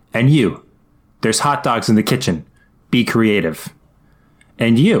 And there's hot dogs in the kitchen. Be creative.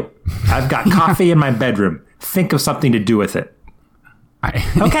 And I've got coffee in my bedroom. Think of something to do with it.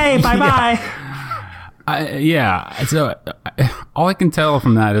 Okay, bye-bye. So all I can tell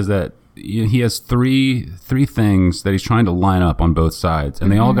from that is that he has three things that he's trying to line up on both sides, and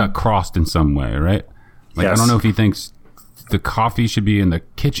they all got crossed in some way, right? Like, Yes. I don't know if he thinks the coffee should be in the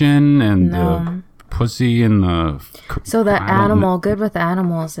kitchen and the pussy in the... So the I don't animal, good with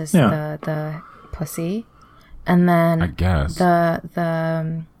animals, is the pussy. And then I guess.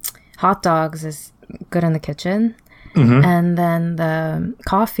 the hot dogs is good in the kitchen. And then the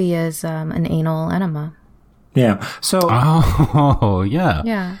coffee is an anal enema. Yeah. So Oh, yeah.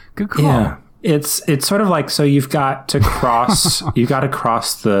 Yeah. Good call. yeah, it's sort of like, so you've got to cross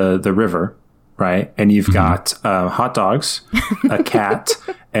the river, right? And you've got hot dogs, a cat,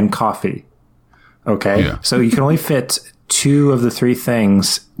 and coffee. Okay. Yeah. So you can only fit 2 of the 3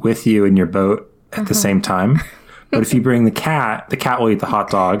 things with you in your boat at the same time. But if you bring the cat will eat the hot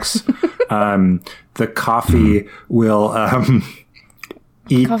dogs. The coffee will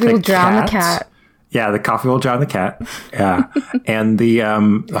eat Coffee the will drown the cat. Yeah, the coffee will drown the cat. Yeah. And the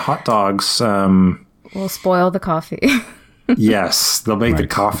hot dogs, Will spoil the coffee. yes, they'll make the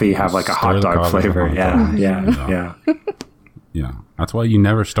coffee have like a Stir hot the dog coffee with flavor. hot Yeah, dogs. yeah. Yeah. That's why you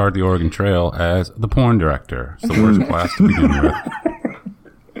never start the Oregon Trail as the porn director. It's the worst class to begin with.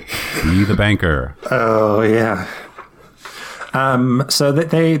 Be the banker. Oh, yeah. So that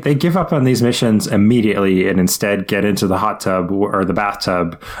they give up on these missions immediately and instead get into the hot tub or the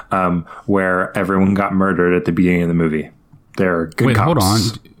bathtub where everyone got murdered at the beginning of the movie. They're good Wait, cops. hold on.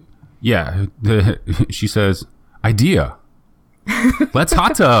 Yeah. She says, idea. Let's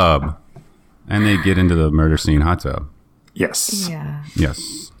hot tub. And they get into the murder scene hot tub. Yes. Yeah.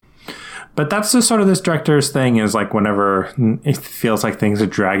 Yes. But that's just sort of this director's thing is like whenever it feels like things are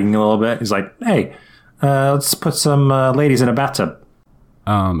dragging a little bit, he's like, hey, let's put some ladies in a bathtub.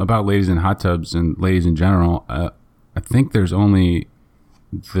 About ladies in hot tubs and ladies in general, I think there's only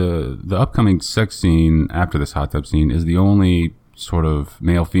the upcoming sex scene after this hot tub scene is the only sort of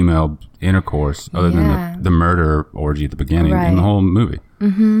male-female intercourse other than the murder orgy at the beginning in the whole movie.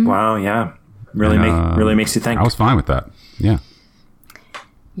 Wow, yeah. Really makes you think. I was fine with that. Yeah.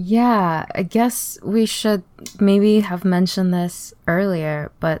 Yeah, I guess we should maybe have mentioned this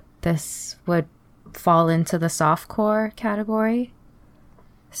earlier, but this would fall into the softcore category.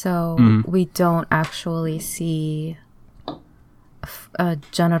 So we don't actually see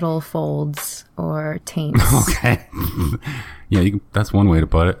genital folds or taints. Okay. Yeah, that's one way to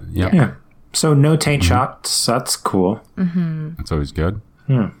put it. Yep. Yeah. So no taint shots. That's cool. That's always good.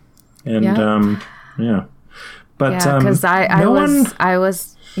 And yeah. But Yeah, because I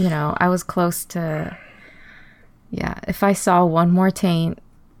was close to. Yeah, if I saw one more taint,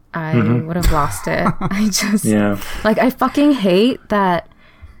 I would have lost it. I just I fucking hate that.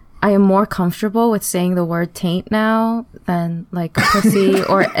 I am more comfortable with saying the word taint now than like pussy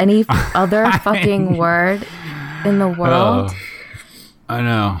or any other fucking word in the world. I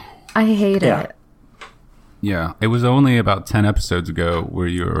know. I hate it. Yeah, it was only about 10 episodes ago where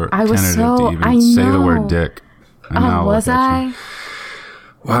you were tentative to even I say the know. word dick. And now Was look at you. I?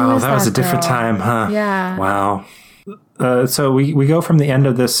 wow, was that was a that different girl? time, huh? Yeah. Wow. So we go from the end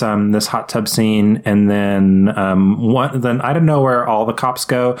of this this hot tub scene, and then then I don't know where all the cops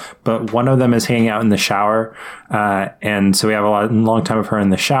go, but one of them is hanging out in the shower, and so we have a long time of her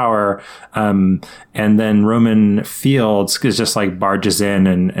in the shower, and then Roman Fields is just like barges in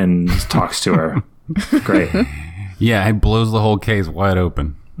and talks to her. Great. Yeah, it blows the whole case wide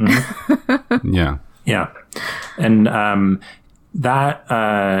open. Yeah. Yeah, and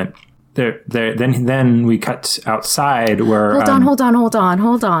that. Then we cut outside where Hold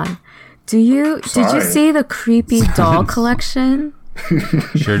on. Did you see the creepy doll collection?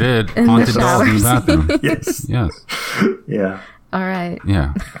 Sure did. In the Haunted dolls in the shower bathroom. yes, Yes. yeah, All right.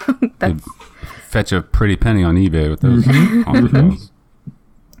 Yeah. You'd fetch a pretty penny on eBay with those haunted dolls.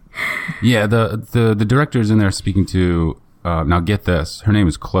 Yeah, the director's in there speaking to. Now get this. Her name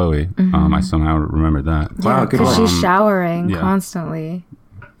is Chloe. I somehow remembered that. Wow, good because one. she's showering yeah. constantly.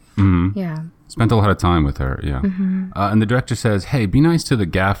 Yeah. Spent a lot of time with her. Yeah. And the director says, "Hey, be nice to the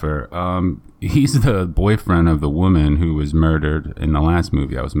gaffer. He's the boyfriend of the woman who was murdered in the last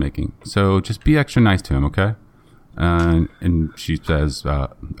movie I was making. So just be extra nice to him, okay?" And she says,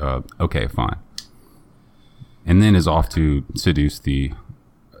 "Okay, fine." And then is off to seduce the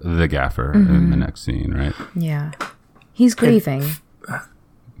gaffer in the next scene, right? Yeah. He's grieving.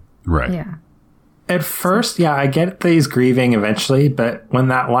 Right. Yeah. At first, yeah, I get that he's grieving eventually, but when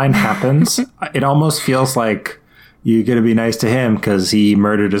that line happens, it almost feels like you got to be nice to him because he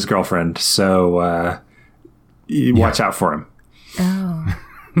murdered his girlfriend. So you watch out for him. Oh.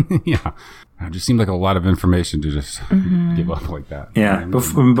 Yeah. It just seemed like a lot of information to just give up like that. Yeah.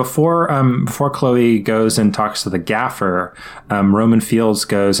 Before Chloe goes and talks to the gaffer, Roman Fields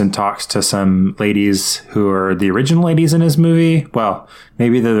goes and talks to some ladies who are the original ladies in his movie. Well,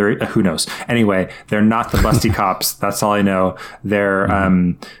 maybe who knows? Anyway, they're not the busty cops. That's all I know. They're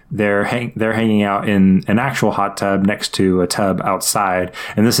hanging out in an actual hot tub next to a tub outside,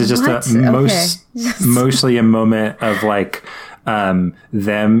 and this is just mostly a moment of like.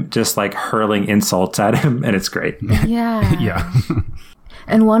 Them just like hurling insults at him, and it's great. Yeah. Yeah.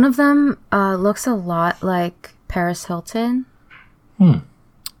 And one of them looks a lot like Paris Hilton. Oh,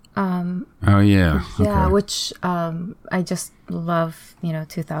 yeah. Yeah, Okay. which I just love,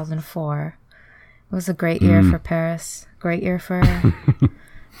 2004. It was a great year for Paris. Great year for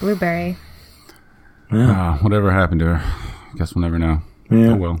Blueberry. Whatever happened to her? Guess we'll never know.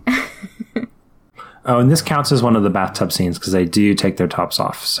 Yeah. Oh, well. Oh, and this counts as one of the bathtub scenes because they do take their tops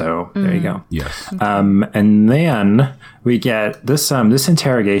off. So there you go. Yes. And then we get this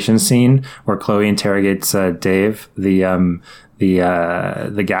interrogation scene where Chloe interrogates Dave. The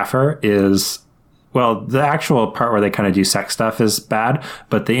gaffer is. Well, the actual part where they kind of do sex stuff is bad,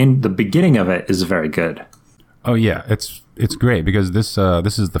 but the beginning of it is very good. Oh, yeah. It's great because this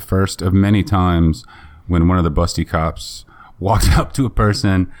is the first of many times when one of the busty cops walks up to a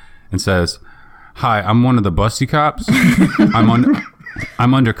person and says, "Hi, I'm one of the busty cops.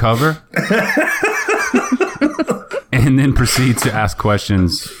 I'm undercover," and then proceeds to ask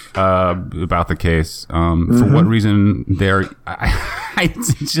questions about the case. For what reason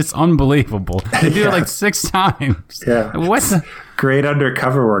it's just unbelievable. They do it like 6 times. Yeah. What? Great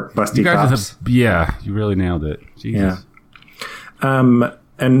undercover work, busty You guys cops. yeah, you really nailed it. Jesus. Yeah.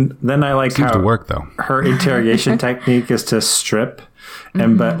 And then I like Seems how to work though. her interrogation technique is to strip.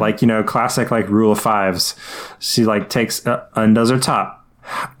 And but like, classic like rule of fives, she like takes undoes her top.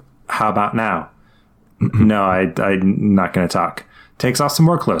 How about now? No, I'm not going to talk. Takes off some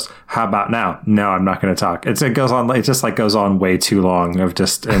more clothes. How about now? No, I'm not going to talk. It goes on. It just like goes on way too long of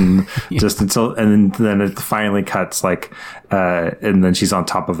just just until and then it finally cuts like and then she's on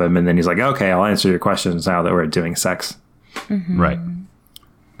top of him and then he's like, okay, I'll answer your questions now that we're doing sex. Right.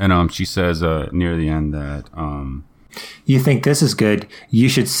 And she says near the end that You think this is good? You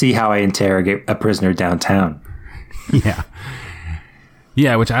should see how I interrogate a prisoner downtown.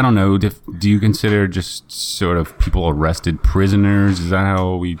 Yeah, which I don't know. Do you consider just sort of people arrested prisoners? Is that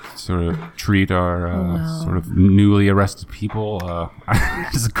how we sort of treat our sort of newly arrested people?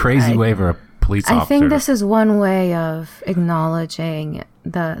 It's a crazy way for a police officer. I think this is one way of acknowledging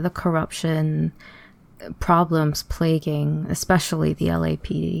the corruption problems plaguing, especially the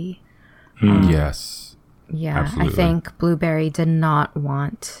LAPD. Yes. Yeah, Absolutely. I think Blueberry did not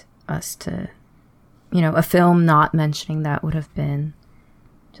want us to, a film not mentioning that would have been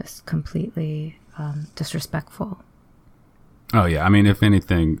just completely disrespectful. Oh, yeah. I mean, if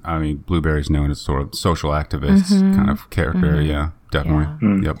anything, Blueberry's known as sort of social activist kind of character. Yeah,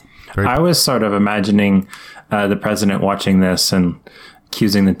 definitely. Yep. I was sort of imagining the president watching this and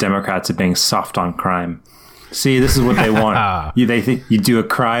accusing the Democrats of being soft on crime. See, this is what they want. They think you do a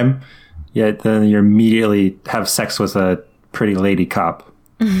crime, yet then you immediately have sex with a pretty lady cop.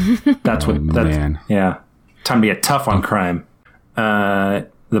 That's man. Yeah. Time to get tough on crime.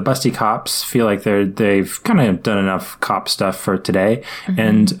 The busty cops feel like they've kind of done enough cop stuff for today.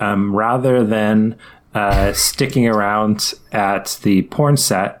 And rather than sticking around at the porn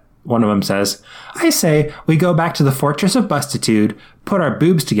set, one of them says, I say we go back to the Fortress of Bustitude, put our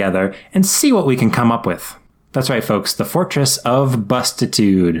boobs together, and see what we can come up with. That's right, folks. The Fortress of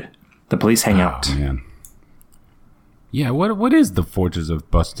Bustitude. The police hang out. Oh, man. Yeah, what is the Fortress of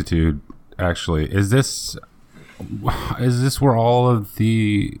Bustitude, actually? Is this where all of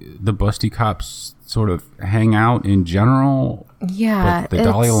the busty cops sort of hang out in general? Yeah. But the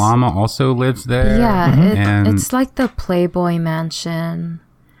Dalai Lama also lives there? Yeah, and it's like the Playboy Mansion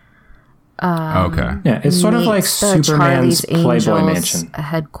Okay. Yeah, it's sort of like meets the Superman's Charlie's Playboy Angels Mansion.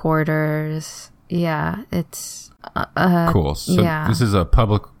 headquarters. Yeah, it's Cool. So yeah. this is a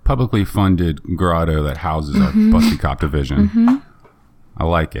publicly funded grotto that houses a Busty Cop division. I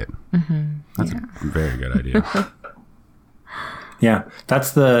like it. That's a very good idea. Yeah,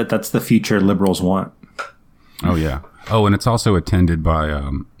 that's the future liberals want. Oh yeah. Oh, and it's also attended by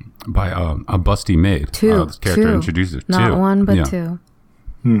a busty maid. two. This character two. introduces Not two. one, but Yeah. two.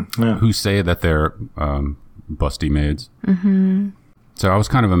 Who say that they're busty maids. So I was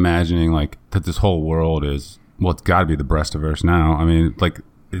kind of imagining like that this whole world is, well, it's got to be the Breastiverse now. I mean, like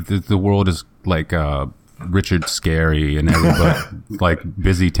the world is like Richard Scarry and everybody like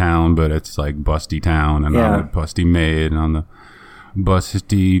busy town, but it's like busty town, and I'm a busty maid, and I'm the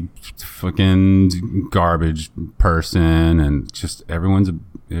busty fucking garbage person, and just everyone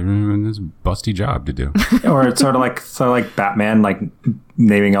has a busty job to do. Or it's sort of like Batman, like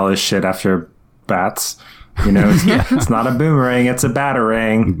naming all his shit after bats. You know, it's not a boomerang, it's a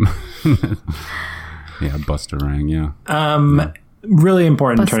batarang. Yeah, Busterang, yeah. Really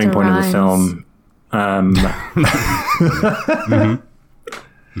important Buster turning point Rhymes. of the film.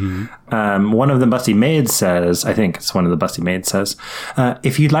 One of the busty maids says, I think it's one of the busty maids says,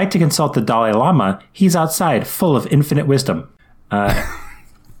 if you'd like to consult the Dalai Lama, he's outside, full of infinite wisdom.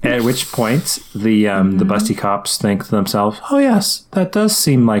 At which point, the busty cops think to themselves, oh yes, that does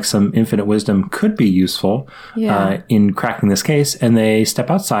seem like some infinite wisdom could be useful Yeah. in cracking this case, and they step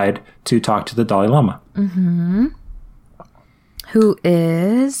outside to talk to the Dalai Lama. Who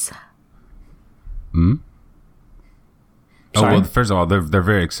is? Oh, Sorry? well, first of all, they're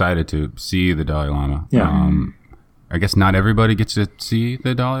very excited to see the Dalai Lama. Yeah. I guess not everybody gets to see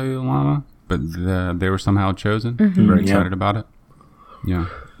the Dalai Lama, but they were somehow chosen. Very excited about it. Yeah.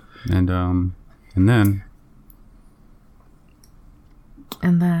 And then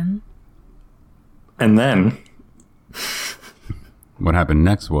And then? what happened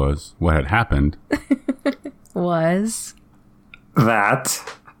next was what had happened. Was That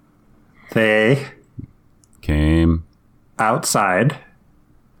they Came outside,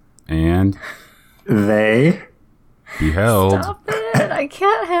 and they beheld. Stop it! I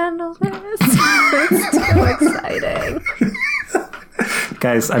can't handle this. It's too exciting.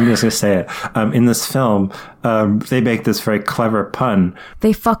 guys, I'm just gonna say it. In this film, they make this very clever pun.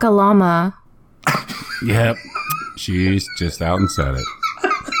 They fuck a llama. Yep. She's just out and said it.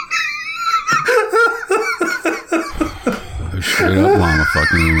 Straight up llama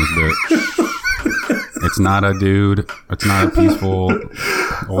fucking in this bitch. It's not a dude. It's not a peaceful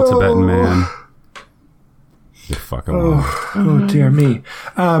old Tibetan man. They fuck a llama. Oh dear me.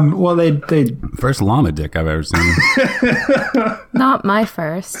 Well, they First llama dick I've ever seen. Not my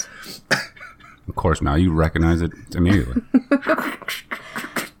first. Of course, Mal, you recognize it immediately.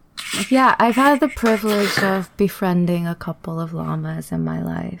 Yeah, I've had the privilege of befriending a couple of llamas in my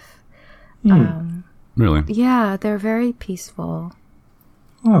life. Really? Yeah, they're very peaceful.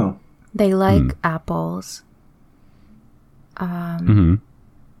 oh They like apples. Mm-hmm.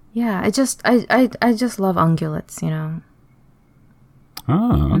 Yeah, I just love ungulates, you know.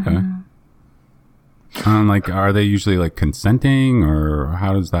 Oh, okay. Like, are they usually like consenting, or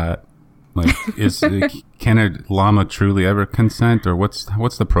how does that? Like, can a llama truly ever consent, or what's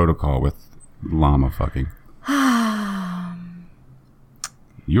the protocol with llama fucking?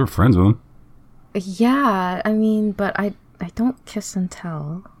 You were friends with them. Yeah, I mean, but I don't kiss and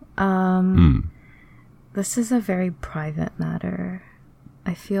tell. This is a very private matter.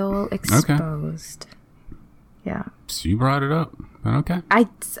 I feel exposed. Yeah. So you brought it up, but okay.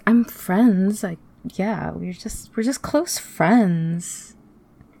 I'm friends. Like, yeah, we're just close friends.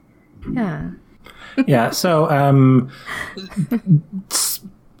 Yeah. yeah. So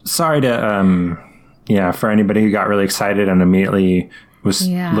sorry to for anybody who got really excited and immediately was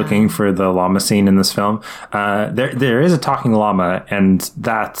looking for the llama scene in this film. There is a talking llama, and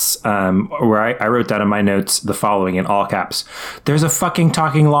that's where I wrote down in my notes the following in all caps. There's a fucking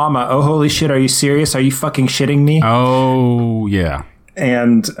talking llama. Oh, holy shit. Are you serious? Are you fucking shitting me? Oh yeah.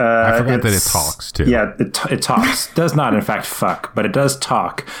 And I forget that it talks too. Yeah, it talks. Does not, in fact, fuck, but it does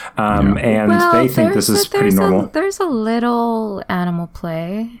talk. And Well, they think this is pretty normal. There's a little animal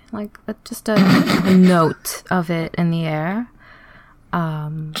play, like just a note of it in the air.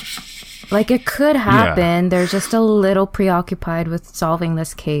 Like it could happen. They're just a little preoccupied with solving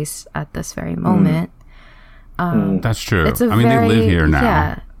this case at this very moment. That's true. It's a I mean, they live very- here now.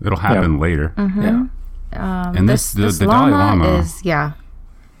 yeah. It'll happen later. Yeah. And this the Dalai llama Lama is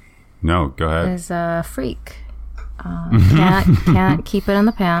No, go ahead. is a freak. Can't keep it in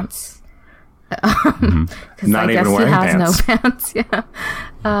the pants. Not I even guess he wearing has pants. no pants. Yeah.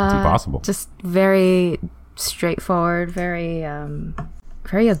 It's impossible. Just very straightforward, very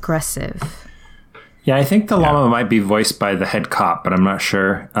aggressive. Yeah, I think the llama might be voiced by the head cop, but I'm not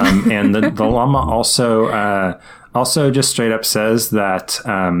sure. And the llama also just straight up says that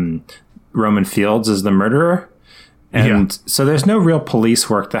Roman Fields is the murderer. And so there's no real police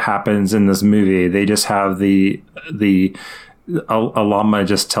work that happens in this movie. They just have a llama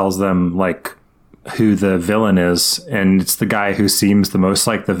just tells them like who the villain is, and it's the guy who seems the most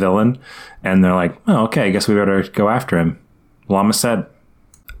like the villain. And they're like, oh, okay, I guess we better go after him. Llama said.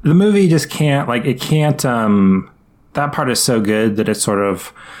 The movie just can't, that part is so good that it's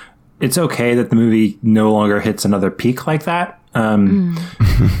okay that the movie no longer hits another peak like that.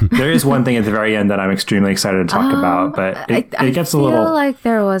 There is one thing at the very end that I'm extremely excited to talk about, but it gets a little... I feel like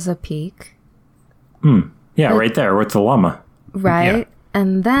there was a peak. Yeah, right there with the llama. Right? Yeah.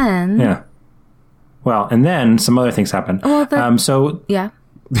 And then... Yeah. Well, and then some other things happen. Well, the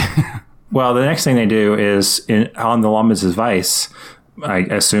next thing they do is, on the llama's advice, I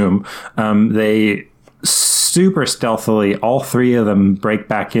assume, they super stealthily, all three of them break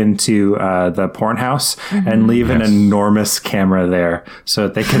back into the porn house and leave an enormous camera there so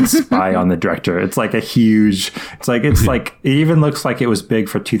that they can spy on the director. It's like a huge, it even looks like it was big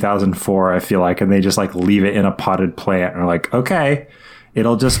for 2004, I feel like, and they just like leave it in a potted plant and are like, okay,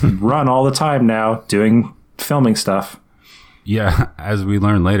 it'll just run all the time now doing filming stuff. Yeah, as we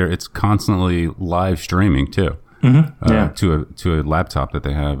learn later, it's constantly live streaming too. To a laptop that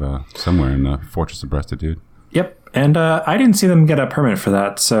they have somewhere in the Fortress of Brestitude. Yep, and I didn't see them get a permit for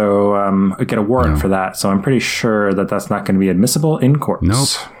that, so get a warrant for that. So I'm pretty sure that that's not going to be admissible in court.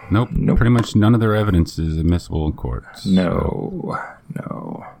 Nope. Pretty much none of their evidence is admissible in court. No.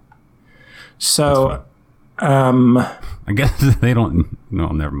 So, I guess they don't. No,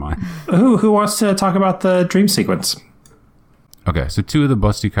 never mind. Who wants to talk about the dream sequence? Okay, so two of the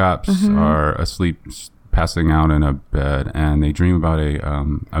busty cops are asleep, passing out in a bed, and they dream about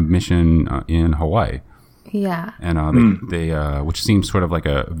a mission in Hawaii. Yeah. And they which seems sort of like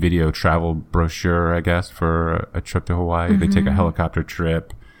a video travel brochure, I guess, for a trip to Hawaii. They take a helicopter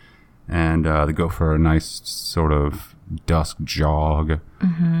trip, and they go for a nice sort of dusk jog,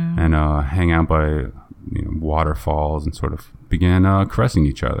 and hang out by waterfalls and sort of begin caressing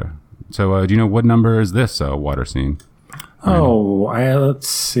each other. So, do you know what number is this water scene? Let's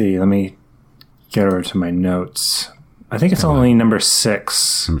see. Let me get over to my notes. I think it's only number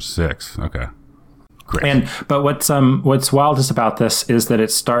 6. Number 6. Okay. Great. But what's wildest about this is that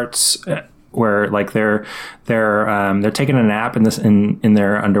it starts where like they're taking a nap in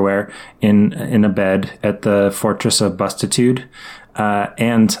their underwear in a bed at the Fortress of Bustitude,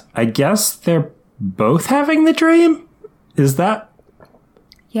 and I guess they're both having the dream. Is that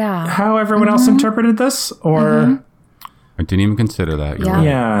how everyone else interpreted this, or? I didn't even consider that.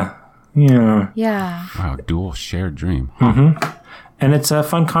 Yeah. Wow, dual shared dream. And it's a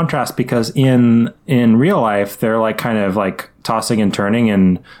fun contrast because in real life, they're like kind of like tossing and turning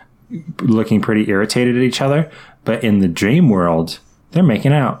and looking pretty irritated at each other. But in the dream world, they're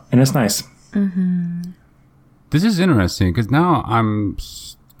making out, and it's nice. This is interesting because now I'm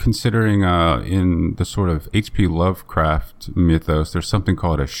considering in the sort of H.P. Lovecraft mythos, there's something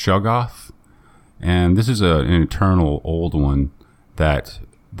called a Shoggoth. And this is an eternal old one that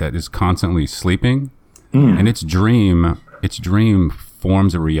is constantly sleeping, and its dream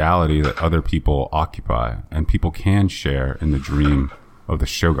forms a reality that other people occupy, and people can share in the dream of the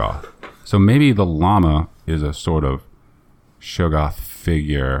Shoggoth. So maybe the llama is a sort of Shoggoth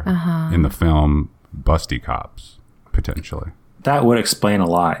figure in the film Busty Cops, potentially. That would explain a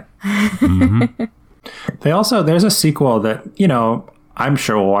lot. There's a sequel that I'm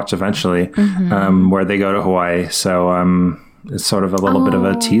sure we'll watch eventually, where they go to Hawaii. So it's sort of a little bit of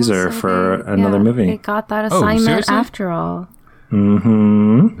a teaser for another movie. They got that assignment seriously? after all.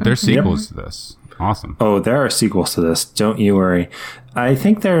 There's sequels to this. Awesome. Oh, there are sequels to this. Don't you worry. I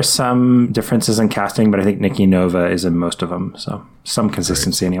think there are some differences in casting, but I think Nikki Nova is in most of them. So some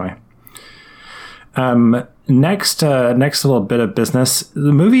consistency anyway. Next little bit of business.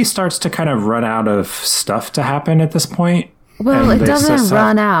 The movie starts to kind of run out of stuff to happen at this point. Well, it doesn't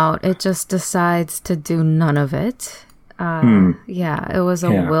run out. It just decides to do none of it. Yeah, it was a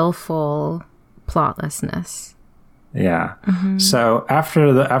willful plotlessness. Yeah. So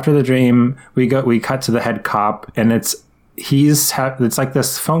after the dream, we cut to the head cop, and it's like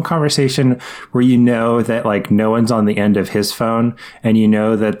this phone conversation where that like no one's on the end of his phone, and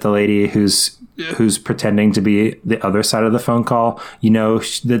that the lady who's who's pretending to be the other side of the phone call, you know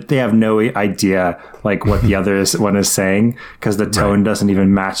that they have no idea like what the other one is saying because the tone doesn't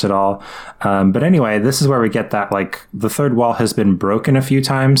even match at all. But anyway, this is where we get that like the third wall has been broken a few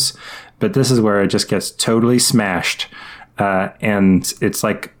times, but this is where it just gets totally smashed. And it's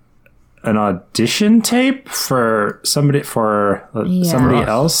like an audition tape for somebody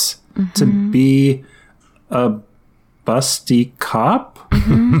else to be a busty cop.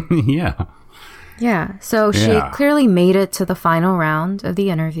 Yeah. Yeah. So she clearly made it to the final round of the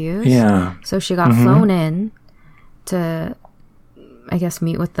interviews. Yeah. So she got flown in to, I guess,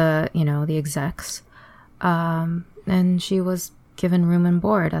 meet with the execs. And she was given room and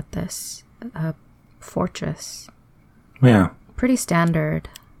board at this fortress. Yeah. Pretty standard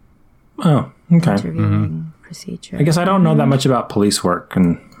Oh, okay. interviewing procedure. I guess I don't know that much about police work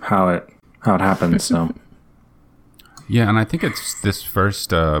and how it happens. So Yeah, and I think it's this first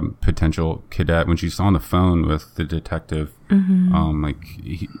potential cadet when she's on the phone with the detective.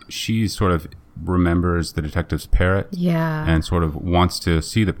 She sort of remembers the detective's parrot. Yeah. And sort of wants to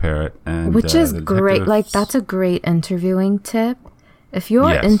see the parrot, and which is the great. Like detective's- that's a great interviewing tip. If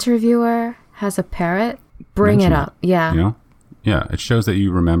your interviewer has a parrot, bring Mention it up. Yeah. You know? Yeah, it shows that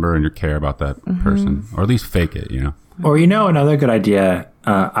you remember and you care about that person, or at least fake it, you know? or another good idea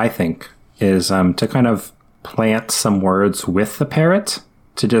I think is to kind of plant some words with the parrot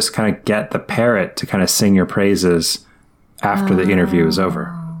to just kind of get the parrot to kind of sing your praises after the interview is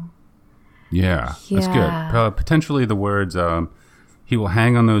over. Yeah, that's Yeah. good. Potentially the words, he will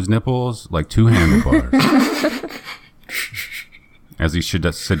hang on those nipples like two handlebars. As he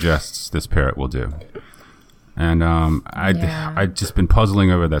suggests this parrot will do. And I'd just been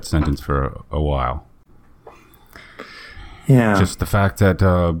puzzling over that sentence for a while. Yeah. Just the fact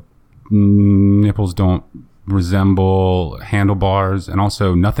that nipples don't resemble handlebars, and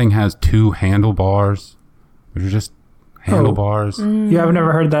also nothing has two handlebars. They're just handlebars. You haven't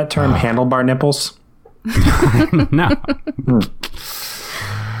ever heard that term handlebar nipples? No.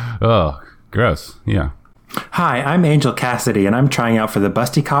 Oh, gross. Yeah. Hi, I'm Angel Cassidy, and I'm trying out for the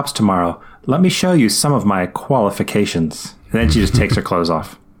Busty Cops tomorrow. Let me show you some of my qualifications. And then she just takes her clothes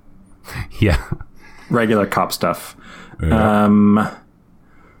off. Yeah. Regular cop stuff. Yeah. I'm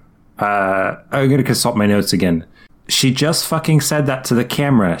going to consult my notes again. She just fucking said that to the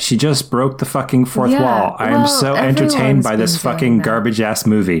camera. She just broke the fucking fourth Yeah, wall. I am well, so entertained by this everyone's been fucking doing that. garbage-ass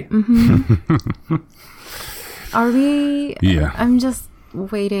movie. Are we? Yeah. I'm just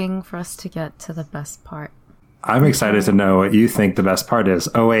waiting for us to get to the best part. I'm excited to know what you think the best part is.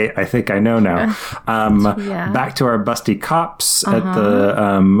 Oh, wait, I think I know now. Yeah. Back to our busty cops at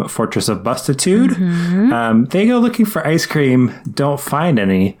the Fortress of Bustitude. They go looking for ice cream, don't find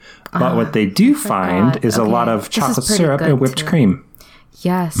any. But what they do find is a lot of This is chocolate pretty syrup good, and whipped too. cream.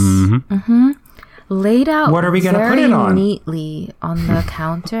 Yes. Laid out. What are we gonna put very it on? neatly on the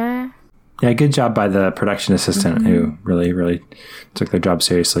counter. Yeah, good job by the production assistant who really, really took their job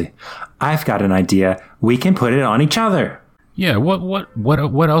seriously. I've got an idea. We can put it on each other. Yeah,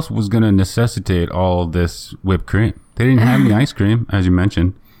 what else was going to necessitate all this whipped cream? They didn't have any ice cream, as you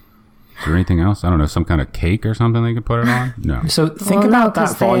mentioned. Is there anything else? I don't know, some kind of cake or something they could put it on? No. So think Well, about no,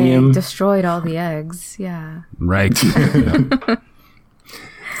 'cause that volume. They destroyed all the eggs. Yeah. Right. Yeah.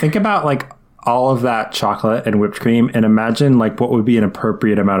 Think about like all of that chocolate and whipped cream and imagine like what would be an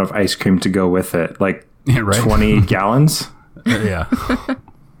appropriate amount of ice cream to go with it. Like Yeah, right. 20 gallons. Yeah.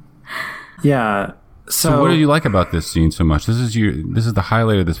 Yeah. So what do you like about this scene so much? This is the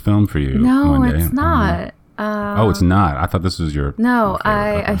highlight of this film for you. No, Monday. it's not. Oh, it's not. I thought this was your. No, your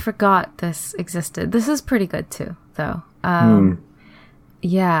favorite. I forgot this existed. This is pretty good too, though.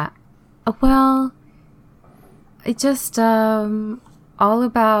 Yeah. Well, it just all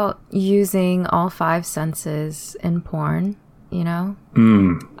about using all five senses in porn, you know?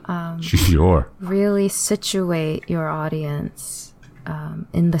 Sure. Really situate your audience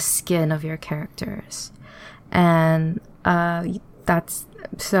in the skin of your characters. And that's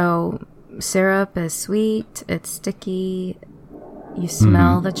so syrup is sweet, it's sticky, you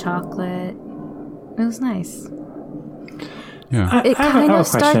smell the chocolate. It was nice. Yeah. It I have kind a of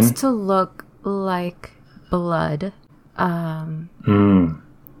starts question. to look like blood.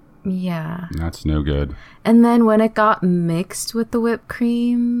 Yeah. That's no good. And then when it got mixed with the whipped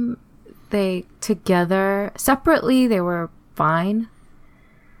cream, they together, separately, they were fine.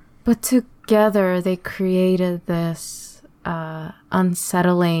 But together, they created this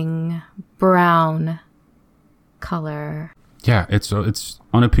unsettling brown color. Yeah, it's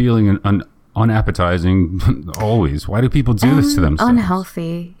unappealing and unappetizing always. Why do people do this to themselves?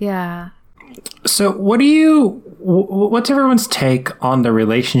 Unhealthy, yeah. So what's everyone's take on the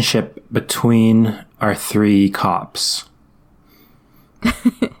relationship between our three cops?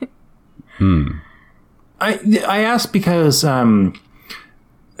 I ask because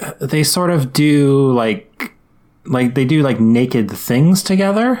they sort of do like they do like naked things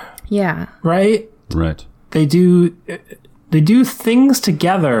together, Yeah. right? Right. They do things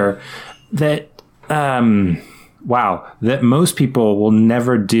together that that most people will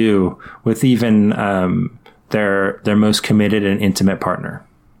never do with even their most committed and intimate partner,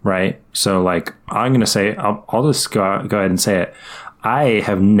 right? So like I'm gonna say I'll just go ahead and say it. I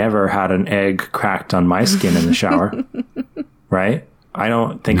have never had an egg cracked on my skin in the shower, right? I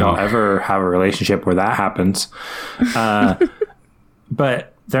don't think I'll ever have a relationship where that happens.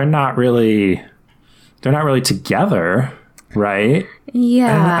 But they're not really together, right?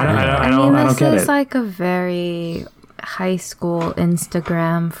 Yeah. I don't this get is it. like a very high school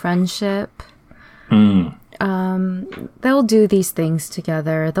Instagram friendship. They'll do these things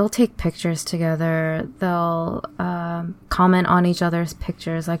together. They'll take pictures together. They'll comment on each other's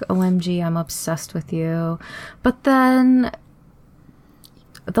pictures like, OMG, I'm obsessed with you. But then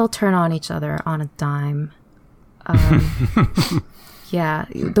they'll turn on each other on a dime. Yeah,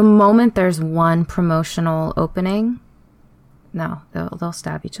 the moment there's one promotional opening, no, they'll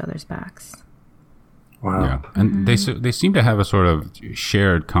stab each other's backs. Wow. Yeah, and they seem to have a sort of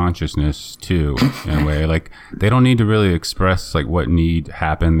shared consciousness too, in a way. Like they don't need to really express like what need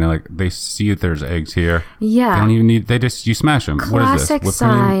happened. They see that there's eggs here. Yeah, they don't even need. You smash them. Classic what is this?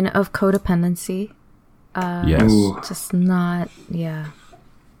 sign of codependency. Yes. Just not. Yeah.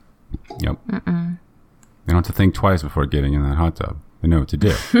 Yep. They don't have to think twice before getting in that hot tub. They know what to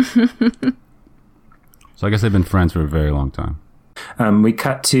do. So I guess they've been friends for a very long time. We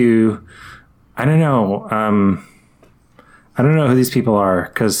cut to, I don't know who these people are,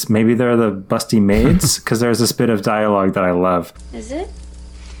 because maybe they're the busty maids, because there's this bit of dialogue that I love. Is it?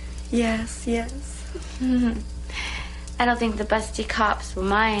 Yes. I don't think the busty cops will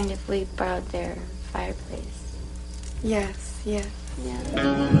mind if we borrowed their fireplace. Yes. Yeah.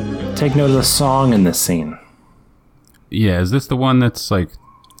 Take note of the song in this scene. Yeah, is this the one that's like,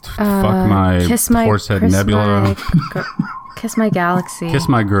 fuck my horsehead nebula? Kiss my galaxy. Kiss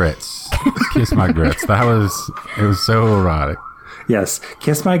my grits. Kiss my grits. It was so erotic. Yes.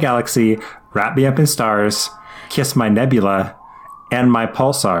 Kiss my galaxy, wrap me up in stars, kiss my nebula, and my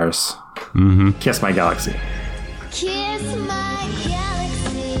pulsars. Mm-hmm. Kiss my galaxy. Kiss my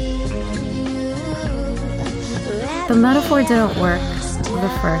galaxy. The metaphor didn't work the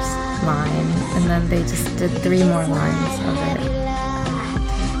first line, and then they just did 3 more lines of it.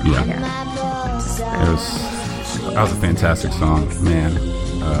 Yeah. Yeah. That was a fantastic song, man.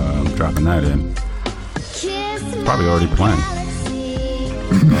 Dropping that in. Probably already playing.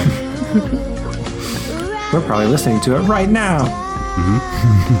 We're probably listening to it right now.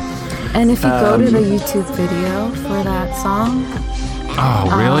 And if you go to the YouTube video for that song,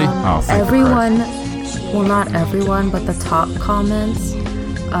 Oh, really? everyone, well, not everyone, but the top comments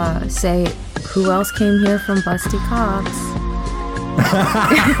say, who else came here from Busty Cops?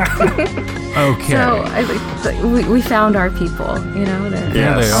 Okay. So we found our people, you know?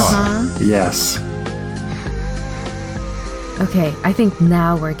 Yeah, they are. Yes. Okay, I think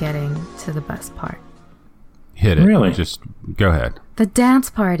now we're getting to the best part. Hit it. Really? Just go ahead. The dance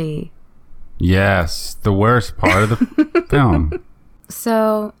party. Yes, the worst part of the film.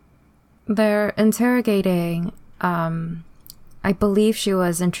 So they're interrogating, I believe she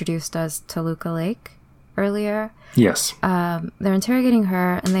was introduced as Toluca Lake earlier. Yes. They're interrogating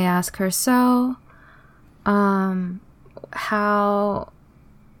her and they ask her, so, how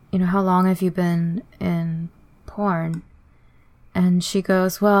long have you been in porn? And she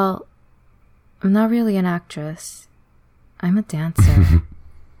goes, well, I'm not really an actress. I'm a dancer.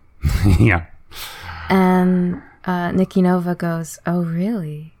 Yeah. And Nikki Nova goes, oh,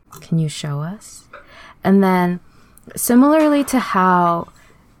 really? Can you show us? And then, similarly to how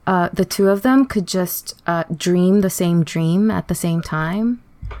the two of them could just dream the same dream at the same time,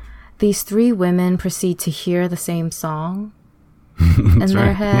 these 3 women proceed to hear the same song in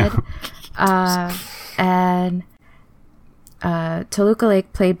their head. Yeah. And Toluca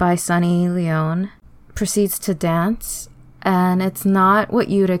Lake, played by Sunny Leone, proceeds to dance. And it's not what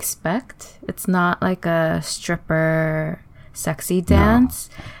you'd expect. It's not like a stripper sexy dance.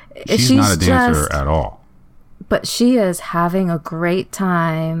 No. She's not a dancer at all. But she is having a great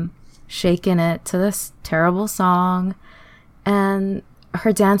time shaking it to this terrible song. And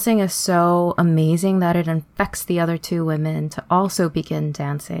her dancing is so amazing that it infects the other 2 women to also begin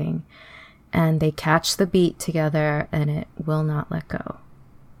dancing. And they catch the beat together and it will not let go.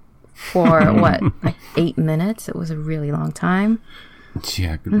 for what, like 8 minutes? It was a really long time.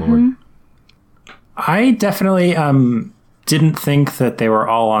 Yeah, good lord. I definitely didn't think that they were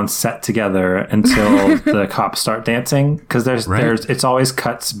all on set together until the cops start dancing, because there's it's always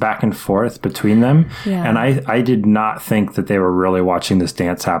cuts back and forth between them. Yeah. And I did not think that they were really watching this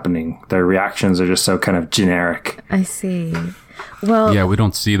dance happening. Their reactions are just so kind of generic. I see. Well, Yeah, we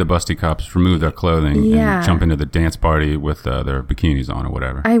don't see the busty cops remove their clothing Yeah. and jump into the dance party with their bikinis on or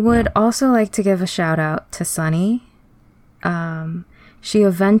whatever. I would also like to give a shout out to Sunny. She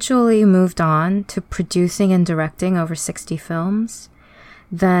eventually moved on to producing and directing over 60 films,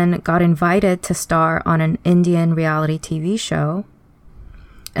 then got invited to star on an Indian reality TV show,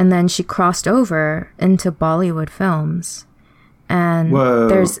 and then she crossed over into Bollywood films. And Whoa.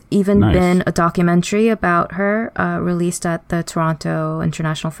 there's even Nice. been a documentary about her released at the Toronto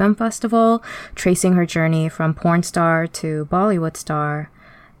International Film Festival, tracing her journey from porn star to Bollywood star,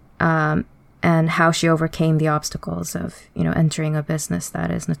 and how she overcame the obstacles of, entering a business that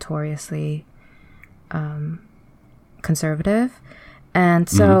is notoriously conservative. And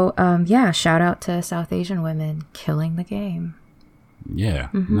so, shout out to South Asian women killing the game. Yeah,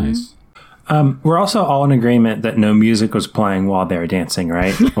 nice. We're also all in agreement that no music was playing while they were dancing,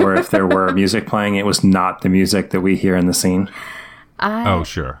 right? Or if there were music playing, it was not the music that we hear in the scene. Oh,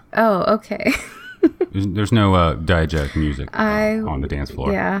 sure. Oh, okay. There's no diegetic music on the dance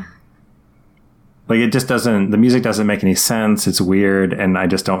floor. Yeah. Like, it just doesn't, the music doesn't make any sense. It's weird, and I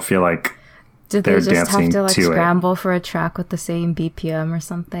just don't feel like Did they're they just have dancing to to it. scramble for a track with the same BPM or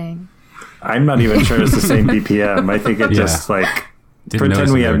something? I'm not even sure it's the same BPM. I think it just Didn't notice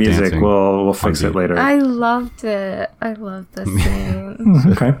pretend we that have they were music. dancing We'll fix on it beat. later. I loved it. I loved the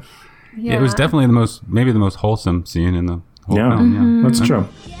scene. Okay. Yeah. It was definitely maybe the most wholesome scene in the whole Yeah, film. Yeah, that's true.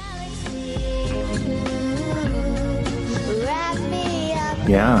 Wrap me up.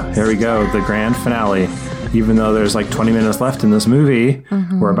 Yeah, here we go. The grand finale. Even though there's like 20 minutes left in this movie,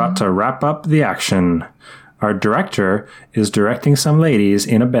 we're about to wrap up the action. Our director is directing some ladies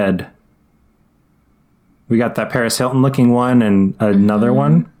in a bed. We got that Paris Hilton looking one and another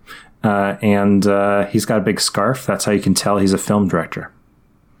one. And he's got a big scarf. That's how you can tell he's a film director.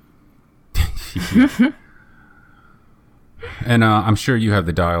 And I'm sure you have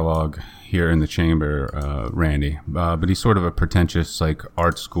the dialogue here in the chamber, Randy. But he's sort of a pretentious, like,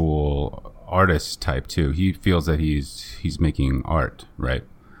 art school artist type too. He feels that he's making art, right?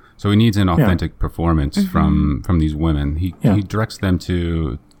 So he needs an authentic performance from these women. He directs them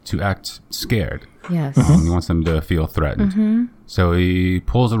to act scared. Yes. He wants them to feel threatened. So he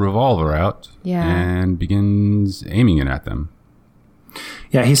pulls a revolver out and begins aiming it at them.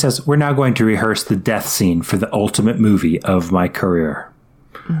 Yeah, he says, we're now going to rehearse the death scene for the ultimate movie of my career.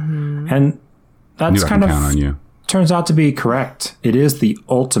 And that's Knew I kind could of count on you. turns out to be correct. It is the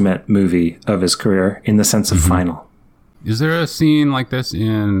ultimate movie of his career in the sense of final. Is there a scene like this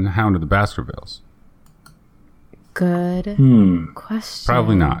in Hound of the Baskervilles? Good question.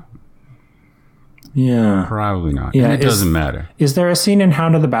 Probably not. Yeah. Probably not. Yeah, And it doesn't matter. Is there a scene in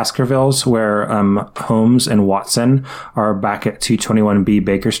Hound of the Baskervilles where Holmes and Watson are back at 221B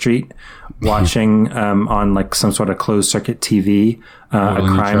Baker Street watching on like some sort of closed circuit TV a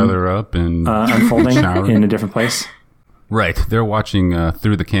Holding each crime other up and unfolding Shower. in a different place? right. They're watching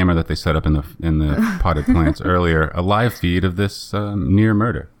through the camera that they set up in the potted plants earlier a live feed of this near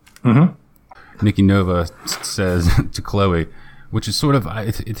murder. Nikki Nova says to Chloe, which is sort of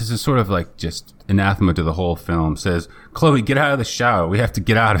this is sort of like just anathema to the whole film. Says, Chloe, get out of the shower. We have to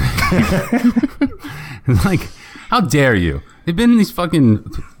get out of it. Like, how dare you? They've been in these fucking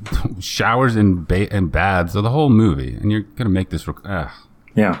showers and baths of the whole movie, and you're gonna make this.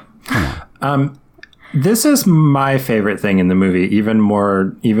 Yeah. Come on. This is my favorite thing in the movie,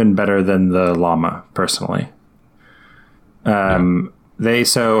 even better than the llama, personally.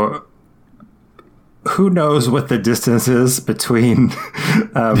 Who knows what the distance is between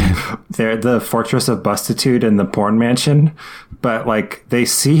the Fortress of Bustitude and the porn mansion, but like they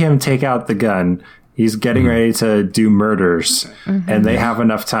see him take out the gun. He's getting ready to do murders, and they have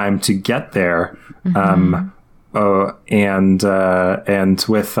enough time to get there. And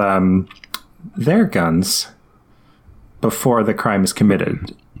with their guns before the crime is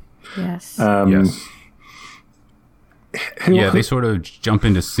committed. Yes. Yes. They sort of jump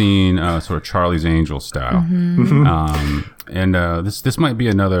into scene, sort of Charlie's Angels style. And this might be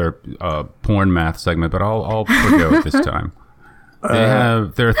another porn math segment, but I'll forgo it this time.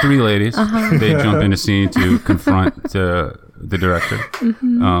 There are three ladies. They jump into scene to confront the director.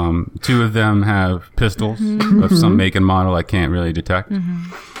 Two of them have pistols of some make and model I can't really detect.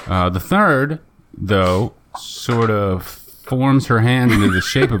 The third, though, sort of forms her hand into the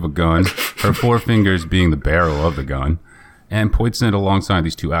shape of a gun, her forefingers being the barrel of the gun, and points it alongside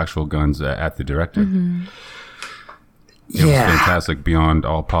these two actual guns at the director. It was fantastic beyond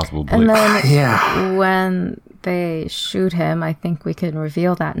all possible belief. And then when they shoot him, I think we can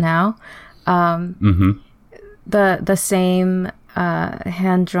reveal that now. The same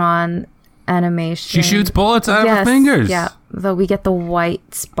hand-drawn animation. She shoots bullets out of her fingers. Yeah, though we get the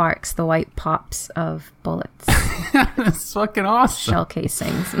white sparks, the white pops of bullets. That's fucking awesome. Shell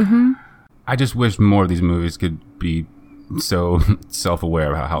casings. I just wish more of these movies could be so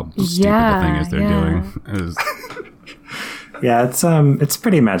self-aware about how stupid the thing is they're doing. Yeah, it's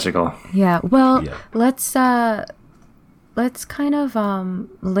pretty magical. Yeah. Well, let's kind of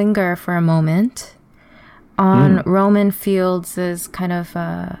linger for a moment on Roman Fields' kind of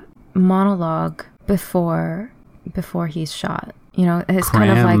monologue before he's shot. You know, his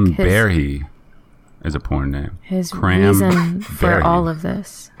kind of like his Cranberry is a porn name. His reason for all of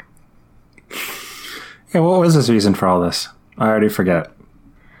this. Yeah, what was his reason for all this? I already forget.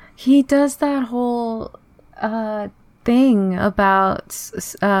 He does that whole thing about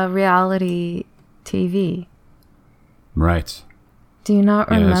reality TV. Right. Do you not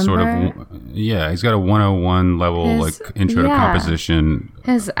remember? He's got a 101 level intro to composition.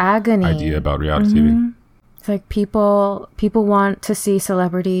 His agony idea about reality TV. It's like people want to see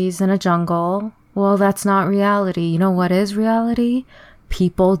celebrities in a jungle. Well, that's not reality. You know what is reality?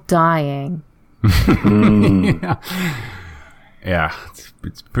 People dying. Yeah,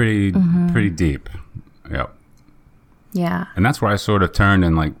 it's pretty deep. Yep. Yeah. And that's where I sort of turned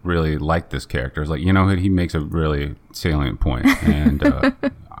and like really liked this character. It's like, you know, he makes a really salient point, and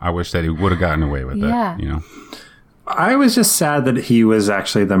I wish that he would have gotten away with it. You know, I was just sad that he was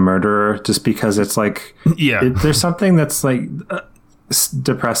actually the murderer, just because it's like, there's something that's like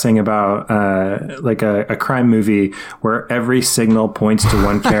depressing about like a crime movie where every signal points to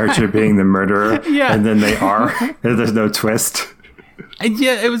one character being the murderer, and then they are, and there's no twist.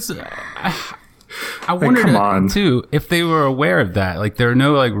 Yeah, it was. I wondered too if they were aware of that. Like, there are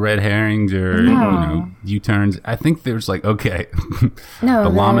no like red herrings or U-turns. I think there's like, okay, the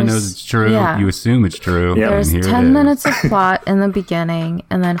llama knows it's true. Yeah. You assume it's true. Yeah. There's 10 minutes of plot in the beginning,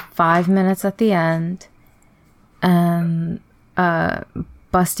 and then 5 minutes at the end, and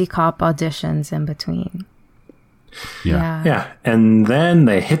busty cop auditions in between. Yeah. And then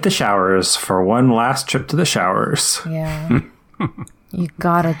they hit the showers for one last trip to the showers. Yeah. You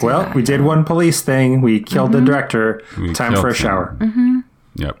gotta do that. We did one police thing. We killed the director. Time for a shower.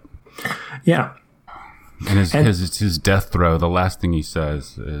 Yep. Yeah. And his death throw, the last thing he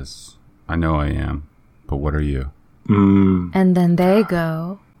says is, "I know I am, but what are you?" And then they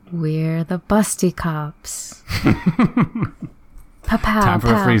go, "We're the busty cops." Pow, time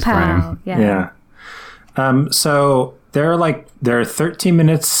for a freeze frame. Yeah. So there are 13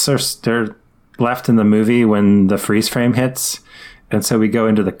 minutes they're left in the movie when the freeze frame hits. And so we go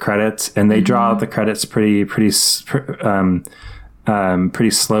into the credits, and they draw out the credits pretty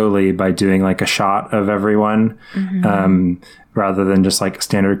slowly by doing like a shot of everyone, rather than just like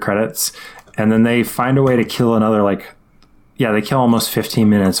standard credits. And then they find a way to kill another they kill almost 15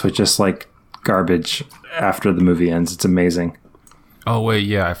 minutes with just like garbage after the movie ends. It's amazing. Oh wait,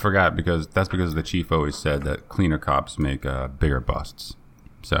 yeah, I forgot, because the chief always said that cleaner cops make bigger busts.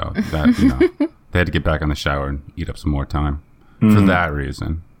 So that they had to get back on the shower and eat up some more time. For that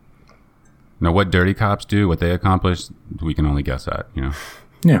reason. Now, what dirty cops do, what they accomplish, we can only guess at, you know?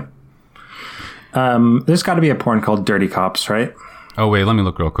 Yeah. There's got to be a porn called Dirty Cops, right? Oh, wait, let me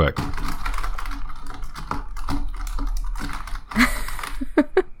look real quick.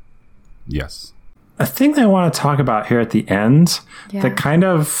 Yes. A thing that I want to talk about here at the end, that kind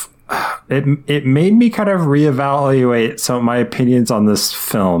of, it made me kind of reevaluate some of my opinions on this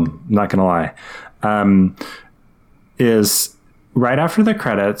film, I'm not going to lie, is right after the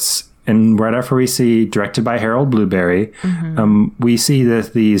credits, and right after we see directed by Harold Blueberry, we see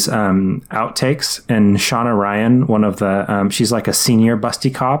these outtakes, and Shauna Ryan, one of the, she's like a senior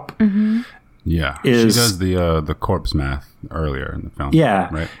busty cop. Yeah, she does the corpse math earlier in the film. Yeah,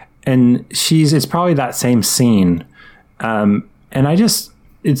 right. And it's probably that same scene, and I just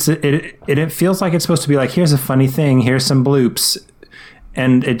it feels like it's supposed to be like, here's a funny thing, here's some bloops,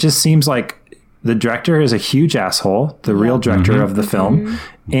 and it just seems like the director is a huge asshole, the real director of the film,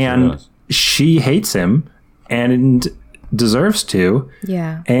 and she hates him and deserves to.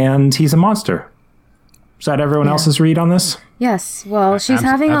 Yeah. And he's a monster. Is that everyone else's read on this? Yes. Well, she's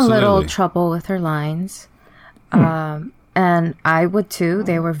having a little trouble with her lines. And I would too.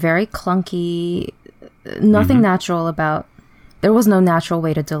 They were very clunky, nothing natural about there was no natural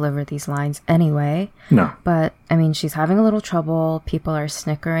way to deliver these lines anyway. No. But I mean, she's having a little trouble. People are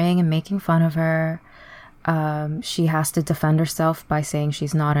snickering and making fun of her. She has to defend herself by saying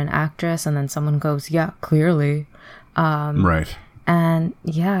she's not an actress, and then someone goes, "Yeah, clearly." Right. And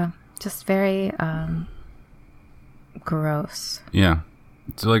yeah, just very gross. Yeah.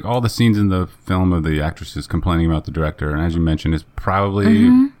 So like all the scenes in the film of the actresses complaining about the director, and as you mentioned, is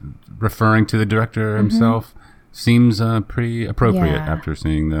probably referring to the director himself. Seems pretty appropriate after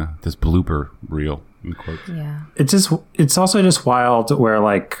seeing this blooper reel. In quotes. Yeah. It's also just wild where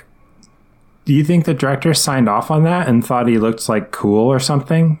like, do you think the director signed off on that and thought he looked like cool or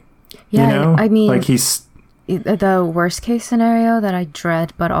something? Yeah, you know? I mean, like he's the worst case scenario that I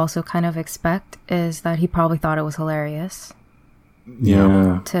dread but also kind of expect is that he probably thought it was hilarious.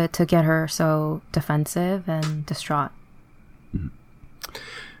 Yeah. To get her so defensive and distraught.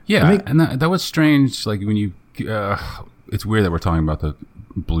 Yeah, and that was strange. Like when you, it's weird that we're talking about the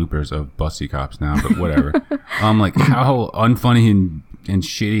bloopers of Busty Cops now, but whatever. Like how unfunny and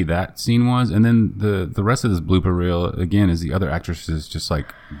shitty that scene was, and then the rest of this blooper reel again is the other actresses just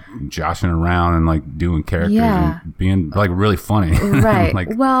like joshing around and like doing characters and being like really funny. Right. Like,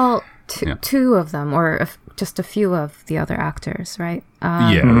 well, two of them, or just a few of the other actors, right?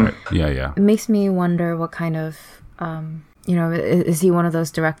 Right. Yeah. It makes me wonder what kind of, is he one of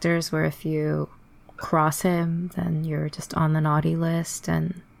those directors where if you cross him, then you're just on the naughty list?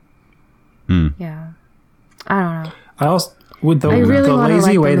 And yeah, I don't know. I also with the I really the want to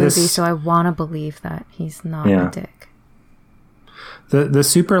lazy like way the movie, this so I want to believe that he's not a dick. The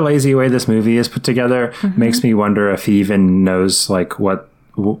super lazy way this movie is put together makes me wonder if he even knows like what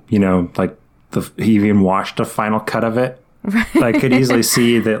like he even watched a final cut of it. Right. I could easily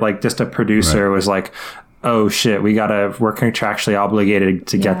see that like just a producer was like, oh shit, we're contractually obligated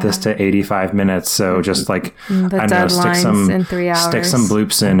to get this to 85 minutes, so just like I don't know, stick some in 3 hours. Stick some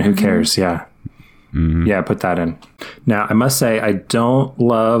bloops in. Who cares? Yeah. Yeah, put that in. Now, I must say, I don't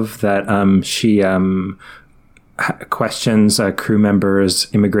love that she questions a crew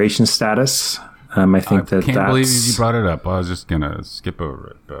member's immigration status. I think I can't believe you brought it up. I was just gonna skip over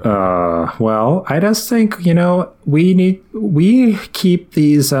it. But. Well, I just think we keep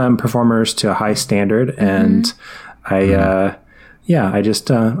these performers to a high standard, and I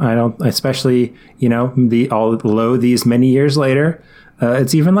don't, especially although these many years later,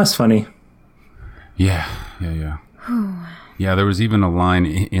 it's even less funny. Yeah. Yeah, there was even a line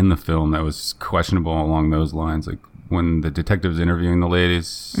in the film that was questionable along those lines. Like when the detective's interviewing the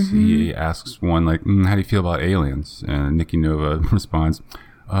ladies, he asks one like, how do you feel about aliens? And Nikki Nova responds,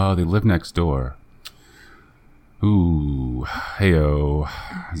 oh, they live next door. Ooh, hey-oh,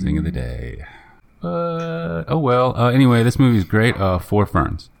 zing of the day. Oh well, anyway, this movie's great. 4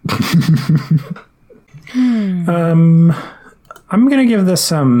 ferns. I'm going to give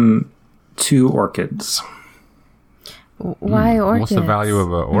this 2 orchids. Why orchids? What's the value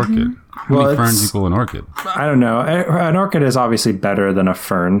of an orchid? How many ferns equal an orchid? I don't know. An orchid is obviously better than a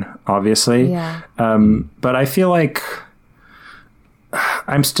fern, obviously. Yeah. But I feel like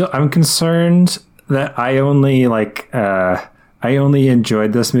I'm concerned that I only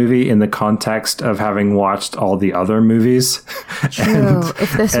enjoyed this movie in the context of having watched all the other movies. True.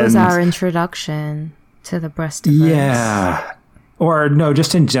 If this was our introduction to the breastiverse. Yeah. Or no,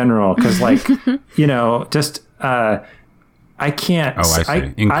 just in general, because I can't. Oh, I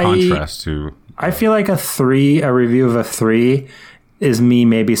see. In contrast to, I feel like a review of a 3 is me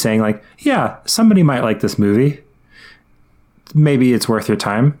maybe saying like, yeah, somebody might like this movie. Maybe it's worth your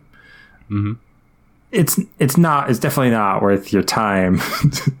time. Mm-hmm. It's definitely not worth your time.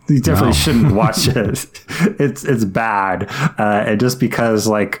 You definitely shouldn't watch it. It's bad. And just because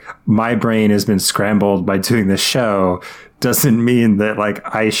like my brain has been scrambled by doing this show doesn't mean that like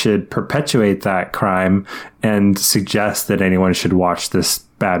I should perpetuate that crime and suggest that anyone should watch this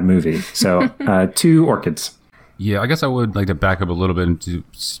bad movie. So 2 orchids. Yeah, I guess I would like to back up a little bit and to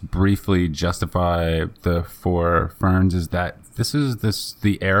briefly justify the 4 ferns. Is that this is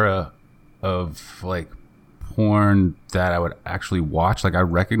the era of like porn that I would actually watch. Like I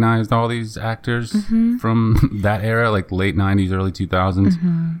recognized all these actors from that era, like late 90s, early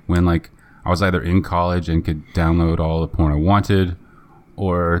 2000s, when like I was either in college and could download all the porn I wanted,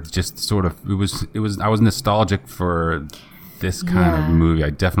 or just sort of I was nostalgic for this kind of movie. I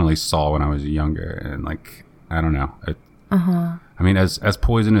definitely saw when I was younger, and like I don't know. I mean, as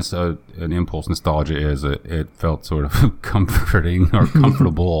poisonous an impulse nostalgia is, it felt sort of comforting or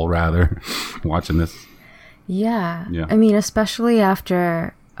comfortable rather watching this. Yeah. I mean, especially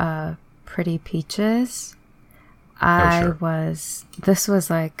after Pretty Peaches, this was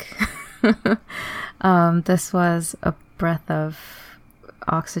like this was a breath of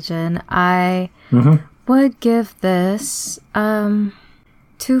oxygen. I would give this 2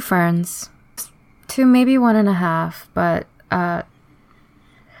 ferns. 2, maybe 1.5, but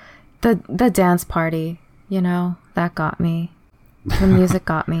the dance party, that got me. The music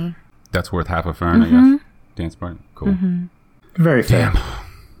got me. That's worth half a fern, I guess. Dance party. Cool. Very fair. Damn.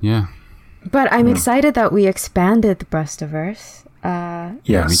 Yeah. But I'm excited that we expanded the Bustiverse.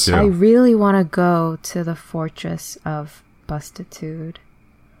 Yes. Me too. I really want to go to the Fortress of Bustitude.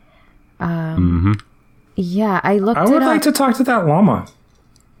 Yeah, I looked I it would up. like to talk to that llama.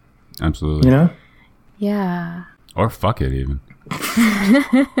 Absolutely. Yeah. Or fuck it, even.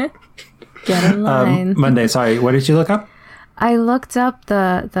 Get in line. Monday, sorry, what did you look up? I looked up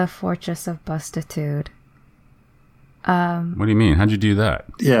the Fortress of Bustitude. What do you mean? How'd you do that?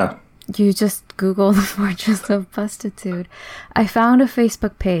 Yeah. You just Google the Fortress of Bustitude. I found a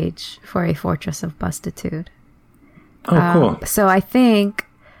Facebook page for a Fortress of Bustitude. Oh, cool. So I think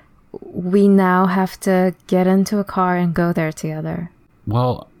we now have to get into a car and go there together.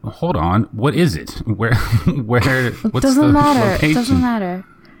 Well, hold on. What is it? Where? What's Doesn't the matter. location? It doesn't matter.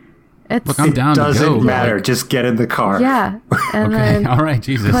 It's Look, I'm down to go. Doesn't matter. Like, Just get in the car. yeah, and okay. then All right.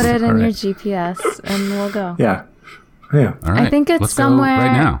 Jesus. put it All in right. your GPS, and we'll go. Yeah. Yeah. All right. I think it's Let's go somewhere.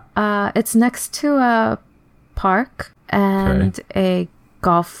 right now. It's next to a park and a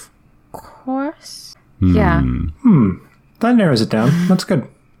golf course. Yeah. That narrows it down. That's good.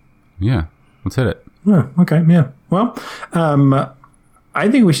 Yeah. Let's hit it. Yeah, okay, yeah. Well, I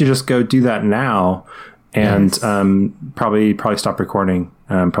think we should just go do that now and probably stop recording.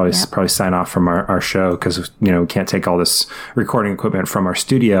 Probably sign off from our show because, we can't take all this recording equipment from our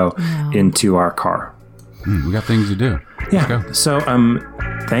studio into our car. We got things to do. Yeah. Let's go. So,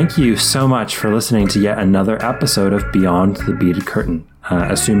 thank you so much for listening to yet another episode of Beyond the Beaded Curtain.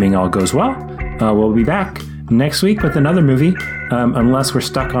 Assuming all goes well, we'll be back next week with another movie, unless we're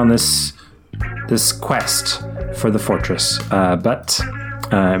stuck on this quest for the fortress. But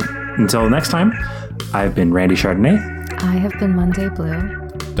until next time, I've been Randy Chardonnay. I have been Monday Blue.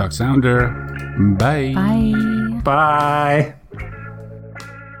 Doc Sounder. Bye. Bye. Bye.